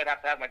 obviously I'd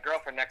have to have my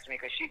girlfriend next to me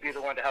because she'd be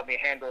the one to help me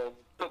handle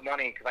good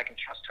money because I can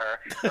trust her.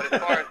 But as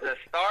far as the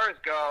stars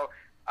go,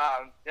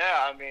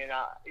 I mean,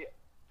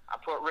 I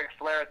put Ric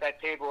Flair at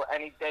that table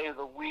any day of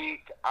the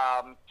week.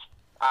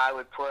 I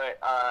would put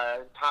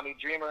Tommy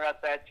Dreamer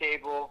at that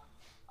table.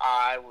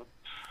 I would,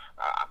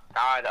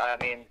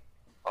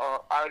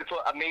 I would put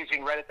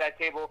Amazing Red at that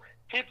table.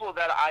 People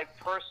that I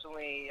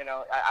personally,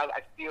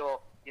 I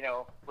feel,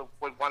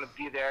 would want to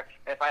be there.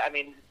 If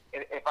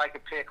I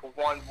could pick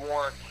one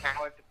more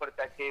talent to put at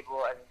that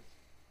table, and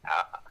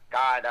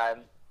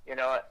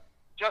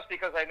just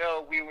because I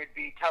know we would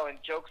be telling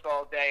jokes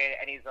all day,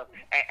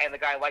 and the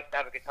guy likes to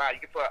have a good time, you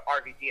could put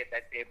RVD at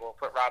that table,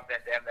 put Rob Van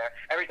Dam there.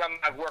 Every time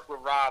I've worked with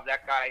Rob,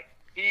 that guy,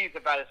 he's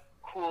about as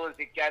cool as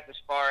it gets as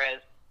far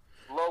as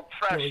low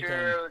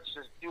pressure. Let's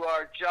just do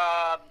our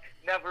job.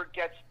 Never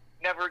gets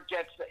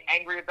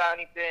angry about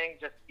anything.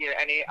 Just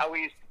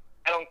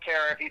I don't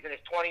care if he's in his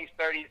 20s,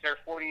 30s, or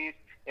 40s.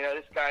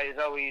 This guy is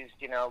always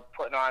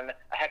putting on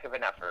a heck of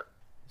an effort.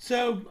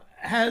 So,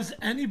 has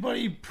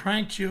anybody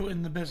pranked you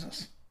in the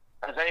business?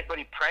 Has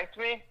anybody pranked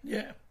me?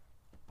 Yeah.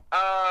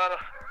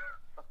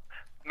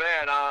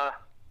 Man,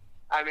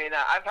 I've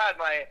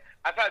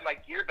had my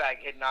gear bag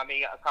hidden on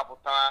me a couple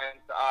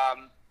times.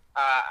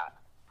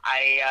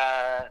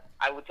 I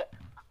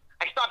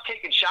stopped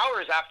taking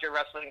showers after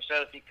wrestling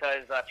shows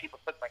because people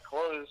took my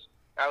clothes.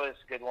 That was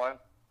a good one.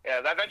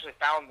 Yeah, I eventually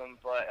found them,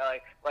 but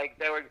like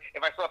they were.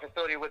 If I saw a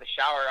facility with a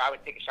shower, I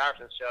would take a shower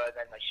for the show, and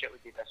then my shit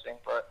would be missing.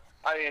 But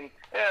I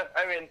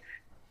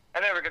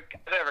never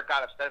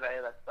got upset about any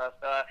of that stuff.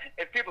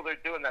 If people are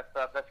doing that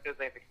stuff, that's because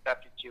they've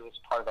accepted you as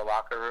part of the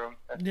locker room.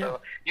 And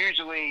so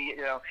usually,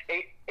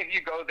 if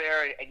you go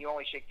there and you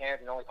only shake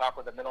hands and only talk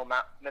with a minimal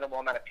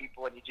amount of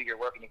people, and you do your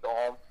work and you go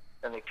home,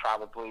 then they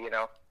probably,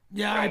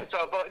 Yeah.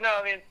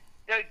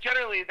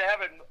 Generally they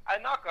haven't. I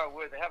knock on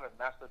wood, they haven't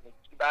messed with me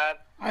too bad.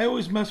 I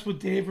always mess with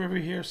Dave over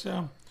here,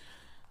 so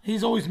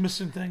he's always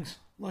missing things,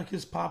 like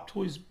his pop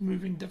toys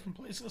moving different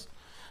places.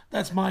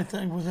 That's my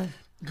thing with him.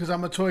 Because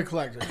I'm a toy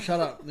collector. Shut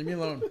up. Leave me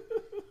alone.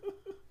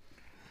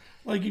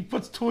 Like he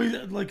puts toys,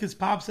 like his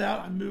pops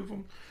out, I move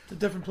them to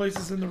different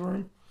places in the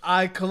room.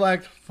 I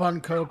collect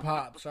Funko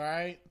Pops, all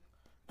right?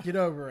 Get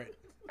over it.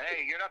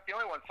 Hey, you're not the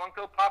only one.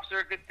 Funko Pops are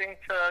a good thing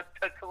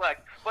to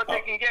collect. But they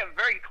can get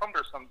very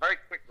cumbersome very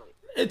quickly.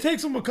 It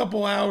takes them a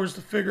couple hours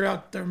to figure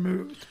out their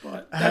moves,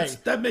 but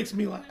that makes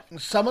me laugh.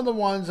 Some of the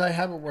ones I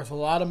have are worth a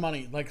lot of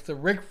money. Like the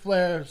Ric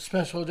Flair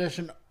Special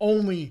Edition,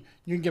 only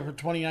you can get for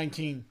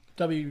 2019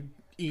 WWE.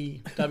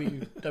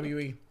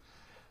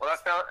 Well,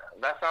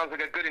 that sounds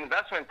like a good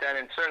investment then,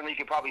 and certainly you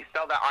could probably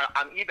sell that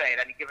on eBay at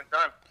any given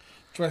time.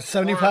 It's worth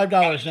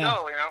 $75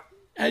 now.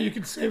 And you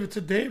can save it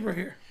to Dave right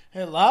here.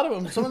 Hey, a lot of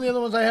them. Some of the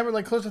other ones I have are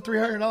like close to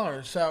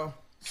 $300. So,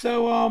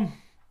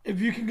 if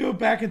you can go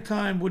back in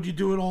time, would you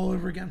do it all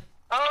over again?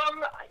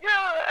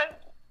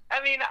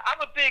 I'm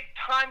a big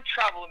time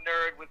travel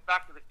nerd with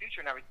Back to the Future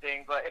and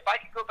everything, but if I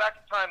could go back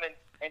in time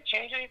and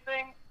change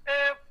anything,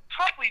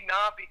 probably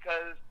not,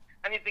 because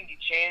anything you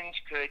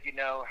change could,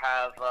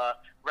 have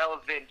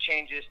relevant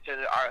changes to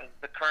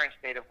the current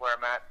state of where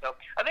I'm at. So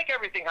I think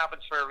everything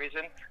happens for a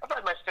reason. I've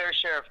had my fair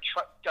share of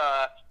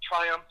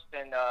triumphs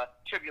and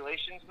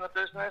tribulations in the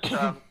business.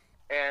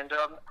 And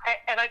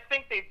I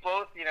think they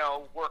both,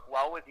 work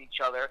well with each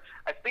other.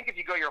 I think if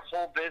you go your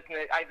whole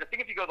business, I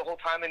think if you go the whole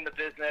time in the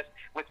business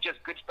with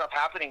just good stuff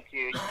happening to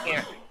you, you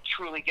can't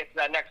truly get to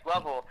that next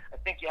level. I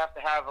think you have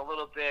to have a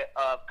little bit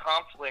of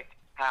conflict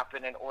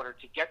happen in order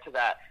to get to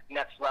that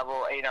next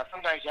level.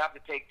 Sometimes you have to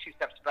take 2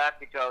 steps back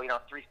to go,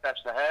 3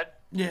 steps ahead.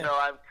 Yeah. So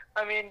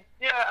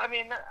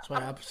that's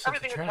what happens.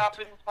 Everything has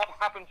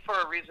happened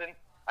for a reason.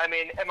 I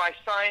mean, am I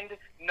signed?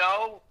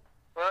 No.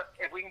 But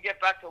if we can get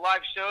back to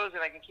live shows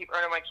and I can keep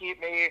earning my keep,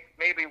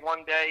 maybe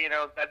one day,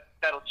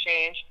 that'll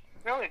change.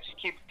 I just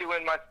keep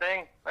doing my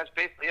thing. That's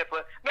basically it.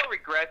 But no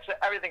regrets.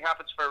 Everything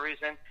happens for a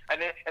reason.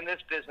 And in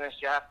this business,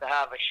 you have to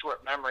have a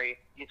short memory.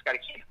 You just got to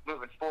keep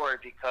moving forward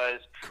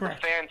because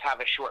Correct. the fans have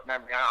a short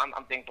memory.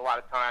 I'm thinking a lot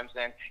of times,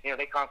 and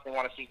they constantly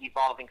want to see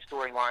evolving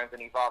storylines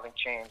and evolving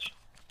change.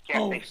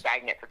 Can't stay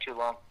stagnant for too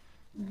long.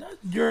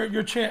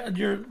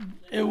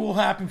 It will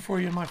happen for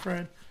you, my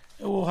friend.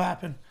 It will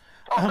happen.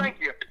 Oh,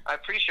 thank you. I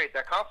appreciate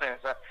that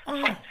confidence.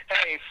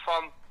 Hey,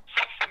 from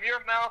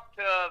your mouth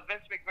to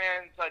Vince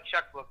McMahon's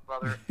checkbook,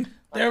 brother.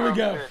 There we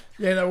go. Good.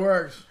 Yeah, that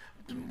works.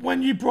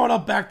 When you brought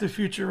up Back to the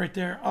Future right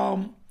there,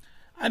 I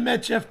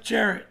met Jeff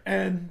Jarrett,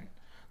 and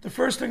the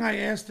first thing I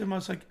asked him, I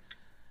was like,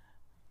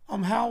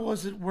 how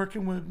was it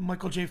working with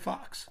Michael J.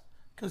 Fox?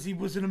 Because he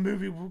was in a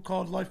movie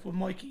called Life with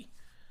Mikey.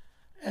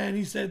 And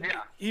he said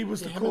he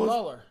was the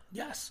coolest.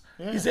 Yes.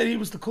 Yeah. He said he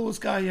was the coolest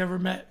guy he ever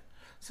met.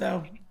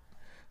 So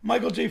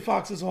Michael J.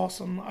 Fox is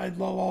awesome. I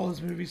love all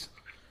his movies.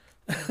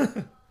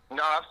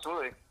 No,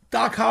 absolutely.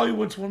 Doc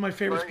Hollywood's one of my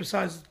favorites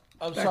besides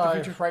I'm Back sorry, to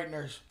the Future.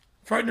 Frighteners.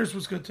 Frighteners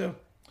was good too.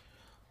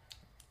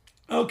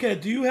 Okay,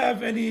 do you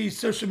have any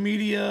social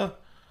media,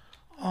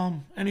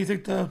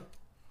 anything to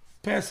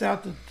pass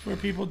out for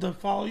people to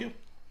follow you?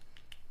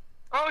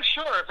 Oh,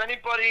 sure. If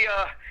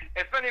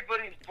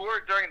anybody's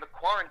bored during the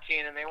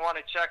quarantine and they want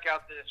to check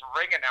out this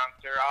ring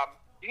announcer,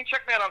 you can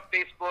check me out on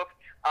Facebook.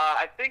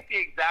 I think the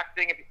exact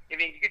thing, you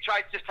could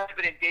try just type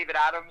it in David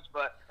Adams,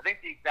 but I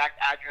think the exact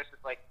address is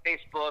like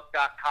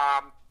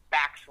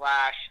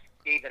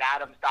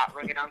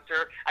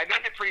facebook.com/DavidAdams.ringannouncer. I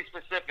made it pretty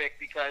specific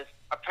because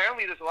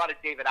apparently there's a lot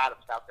of David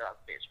Adams out there on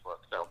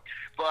Facebook. So,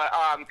 but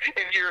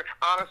if you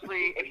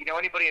know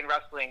anybody in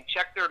wrestling,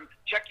 check your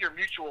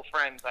mutual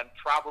friends. I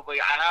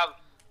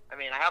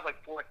have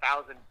like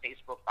 4,000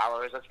 Facebook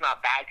followers. That's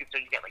not bad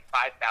considering you get like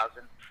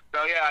 5,000.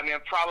 So yeah, I'm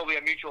probably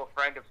a mutual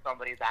friend of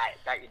somebody that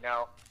you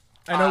know.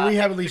 I know we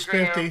have at least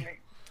 50.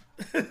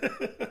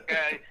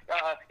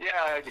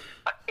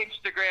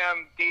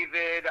 Instagram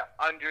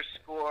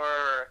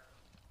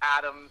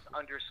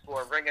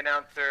David_Adams_ring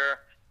announcer,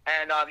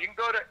 and you can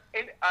go to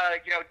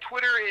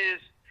Twitter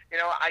is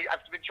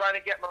I've been trying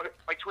to get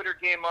my Twitter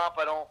game up.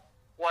 I don't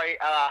quite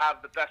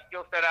have the best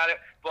skill set at it,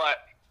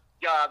 but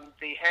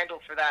the handle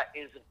for that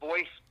is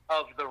Voice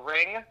of the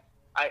Ring.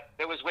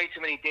 There was way too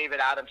many David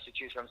Adams to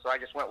choose from, so I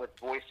just went with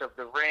Voice of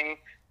the Ring.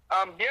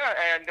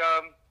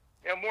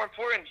 More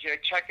important,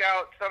 check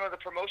out some of the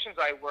promotions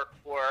I work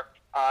for.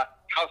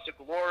 House of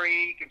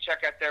Glory, you can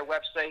check out their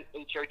website,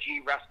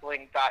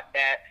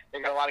 hrgwrestling.net.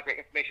 They got a lot of great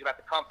information about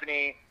the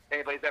company. If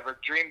anybody's ever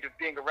dreamed of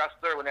being a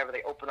wrestler, whenever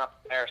they open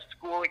up their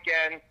school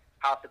again,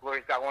 House of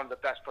Glory's got one of the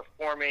best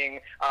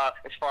performing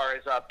as far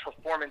as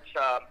performance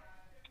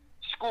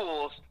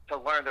schools to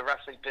learn the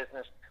wrestling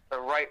business the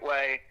right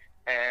way.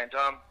 And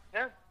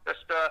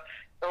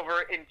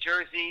over in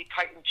Jersey,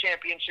 Titan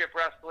Championship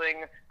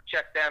Wrestling.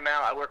 Check them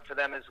out. I work for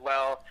them as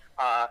well.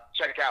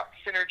 Check out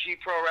Synergy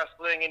Pro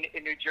Wrestling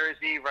in New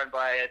Jersey, run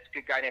by a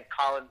good guy named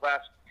Colin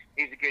West.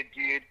 He's a good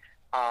dude.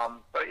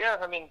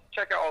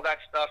 Check out all that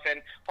stuff,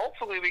 and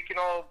hopefully we can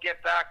all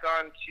get back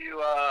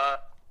onto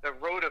the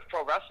road of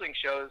pro wrestling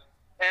shows.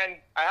 And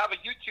I have a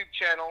YouTube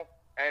channel,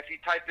 and if you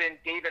type in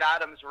David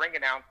Adams Ring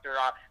Announcer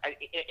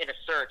in a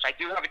search, I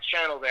do have a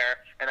channel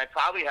there, and I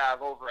probably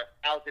have over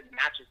 1,000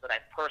 matches that I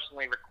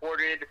personally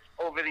recorded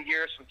over the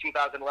years from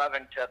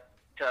 2011 to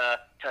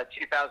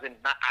 2000.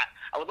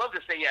 I would love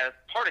to say,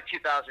 part of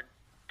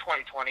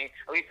 2020, at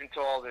least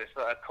until all this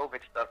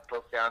COVID stuff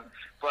broke down.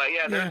 But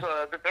there's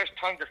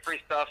tons of free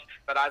stuff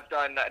that I've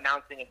done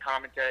announcing and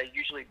commentary,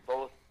 usually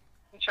both.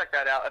 You can check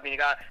that out.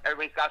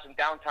 Everybody's got some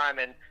downtime,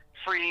 and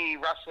free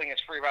wrestling is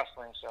free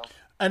wrestling. So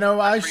I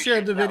know I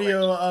shared the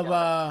video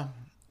of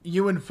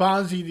you and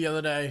Fonzie the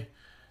other day,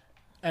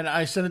 and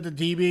I sent it to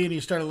DB, and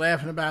he started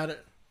laughing about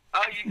it.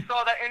 Oh, you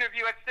saw that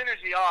interview at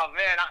Synergy? Oh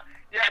man,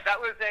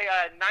 that was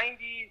a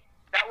 90s.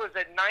 That was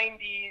a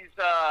 90s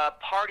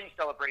party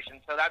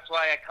celebration, so that's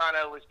why I kind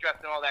of was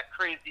dressed in all that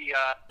crazy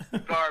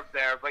garb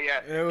there. But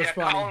it was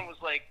funny. Colin was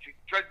like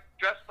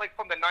dressed like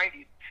from the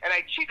 90s, and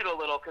I cheated a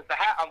little because the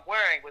hat I'm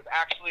wearing was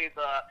actually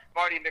the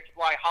Marty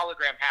McFly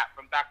hologram hat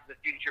from Back to the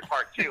Future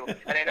Part 2.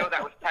 And I know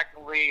that was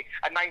technically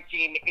a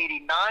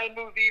 1989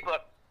 movie,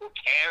 but who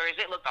cares?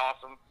 It looked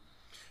awesome.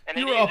 And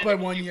you were up by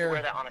 1 year.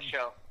 Wear that on a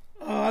show.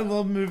 Oh, I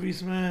love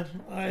movies, man.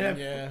 I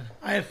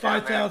have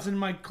 5,000 in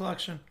my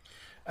collection.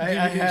 I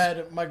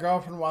had my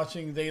girlfriend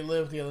watching They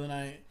Live the other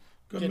night.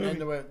 Good getting movie.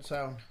 into it.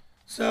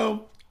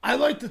 So I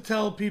like to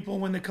tell people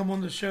when they come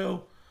on the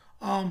show.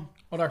 on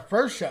our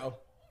first show.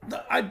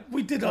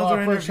 We did Well, other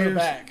our first show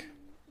interviews. back.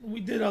 We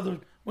did other.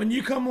 When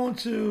you come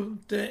onto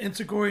the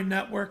Inseguri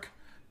Network,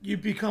 you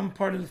become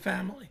part of the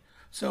family.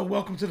 So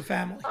welcome to the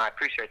family. I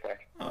appreciate that.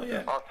 Oh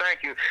yeah. Oh,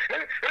 thank you.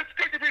 It's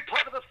good to be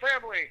part of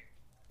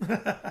the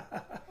family.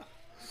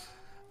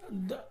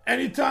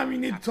 Anytime you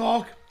need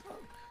to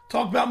talk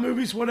about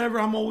movies, whatever,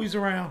 I'm always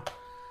around.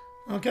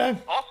 Okay.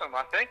 Awesome.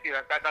 Thank you.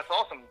 That's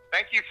awesome.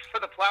 Thank you for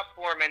the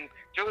platform, and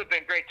Julie's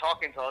been great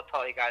talking to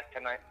all you guys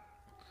tonight.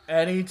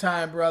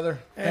 Anytime, brother.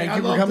 Hey, Thank I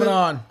you for love coming the-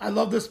 on. I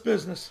love this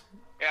business.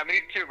 Yeah,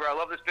 me too, bro. I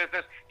love this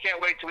business. Can't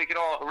wait till we can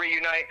all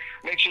reunite.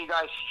 Make sure you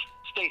guys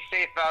stay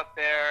safe out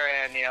there,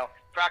 and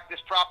practice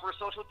proper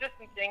social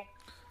distancing.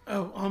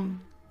 Oh,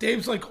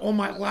 Dave's like on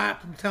my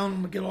lap. I'm telling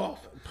him to get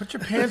off. Put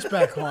your pants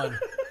back on.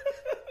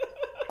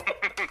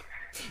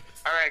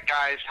 All right,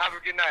 guys. Have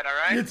a good night. All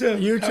right. You too.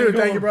 You Have a too. good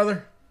Thank one. you,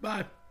 brother.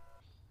 Bye.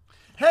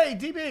 Hey,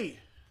 DB.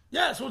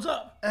 Yes. What's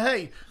up?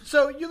 Hey,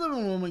 so you live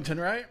in Wilmington,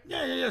 right?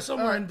 Yeah.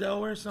 Somewhere in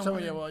Delaware. Somewhere.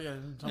 So, yeah, well, yeah.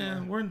 Somewhere. Yeah,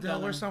 we're in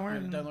Delaware somewhere.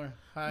 Yeah, Delaware.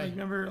 Hi. Like,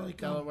 remember,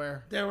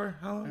 Delaware. Delaware.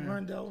 Hello, we're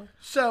in Delaware.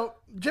 So,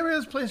 do you ever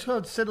have this place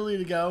called Sidley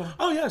to go?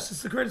 Oh yes,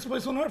 it's the greatest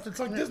place on earth. It's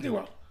like Disney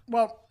World.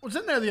 Well, I was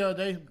in there the other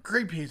day.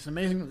 Great piece.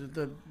 Amazing.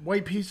 The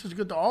white piece is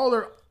good.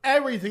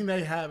 Everything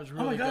they have is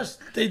really Oh my good. gosh,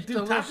 they do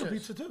Delicious. taco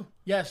pizza too.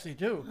 Yes, they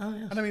do. Oh,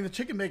 yes. And I mean, the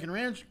chicken bacon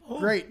ranch, Oh,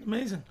 great.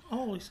 amazing,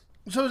 always.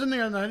 So I was in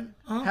there the other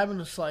night, having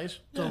a slice.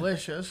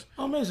 Delicious.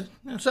 Oh, amazing.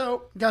 Yeah.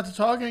 So, got to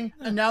talking,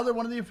 and now they're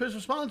one of the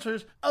official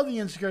sponsors of the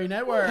Insecurity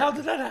Network. How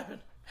did that happen?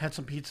 Had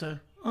some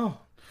pizza. Oh,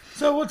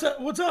 so what's up?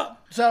 What's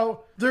up?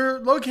 So, they're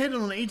located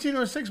on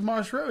 1806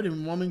 Marsh Road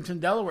in Wilmington,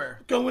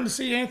 Delaware. Going to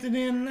see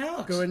Anthony and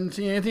Alex. Go ahead and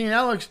see Anthony and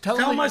Alex. Tell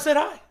Tell them them I said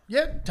hi.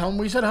 yeah, tell them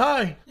we said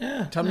hi.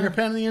 Yeah. Tell them you're a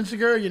fan of the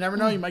Insecure. You never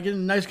know. You might get a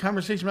nice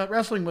conversation about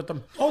wrestling with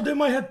them. Oh, they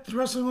might have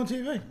wrestling on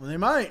TV. Well, they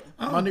might.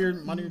 Monday or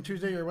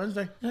Tuesday or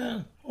Wednesday.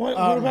 Yeah. What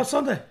about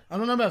Sunday? I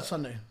don't know about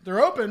Sunday.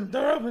 They're open,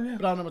 They're open, yeah.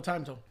 but I don't know what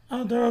time till.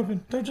 Oh, they're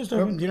open. They're just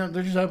open. You know,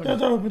 they're just open.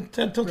 They're open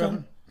 10 till 10.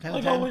 open 10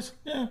 Like to 10. always.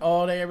 Yeah.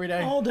 All day, every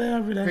day. All day,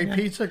 every day. Great yeah.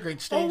 pizza,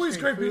 great steaks. Always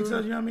great food. pizza.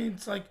 You know what I mean?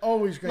 It's like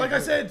Always great. Like I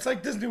food. said, it's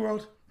like Disney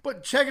World.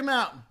 But check them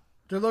out.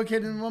 They're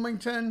located in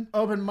Wilmington.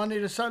 Open Monday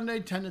to Sunday,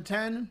 10 to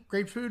 10.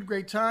 Great food,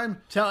 great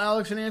time. Tell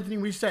Alex and Anthony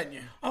we sent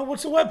you. Oh,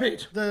 what's the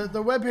webpage? The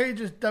webpage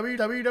is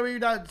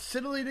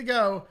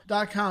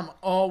www.sidleytogo.com.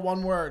 All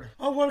one word.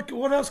 Oh,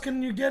 what else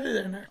can you get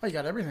it in there? Oh, you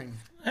got everything.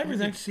 Everything. You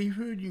can get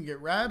seafood. You can get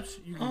wraps.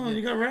 You can Oh, get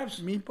you got wraps?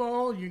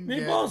 meatball. You can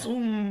Meatballs? Get,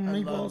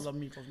 Meatballs. love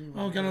meatballs.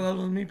 Oh, gotta love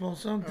those meatballs.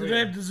 So, do they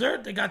have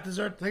dessert? They got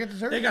dessert. They got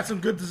dessert? They got some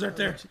good dessert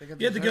there. They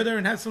got You have to go dessert? there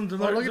and have some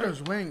dessert. Oh, look at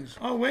those wings.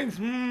 Oh, wings.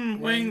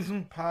 Wings.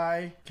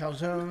 Pie,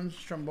 calzones,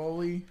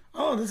 stromboli.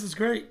 Oh, this is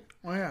great.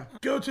 Oh, yeah.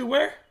 Go to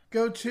where?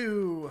 Go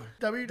to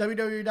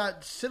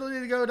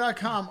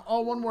www.sidleytogo.com.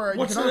 All one word.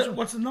 What's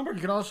the number?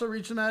 You can also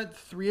reach them at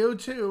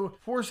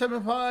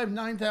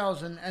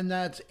 302-475-9000, and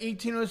that's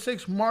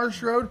 1806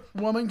 Marsh Road,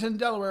 Wilmington,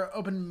 Delaware.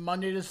 Open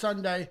Monday to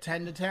Sunday,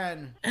 10 to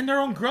 10. And they're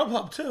on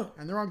Grubhub too.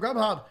 And they're on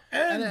Grubhub.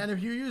 And- And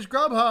if you use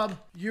Grubhub,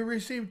 you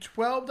receive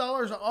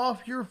 $12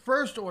 off your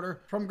first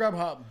order from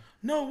Grubhub.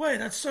 No way.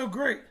 That's so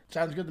great.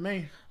 Sounds good to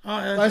me. Oh,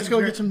 yeah, Let's that's go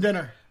great. get some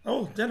dinner.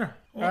 Oh, dinner.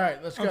 All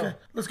right, let's go. Okay,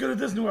 let's go to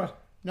Disney World.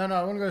 No,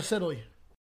 I want to go to Sidley.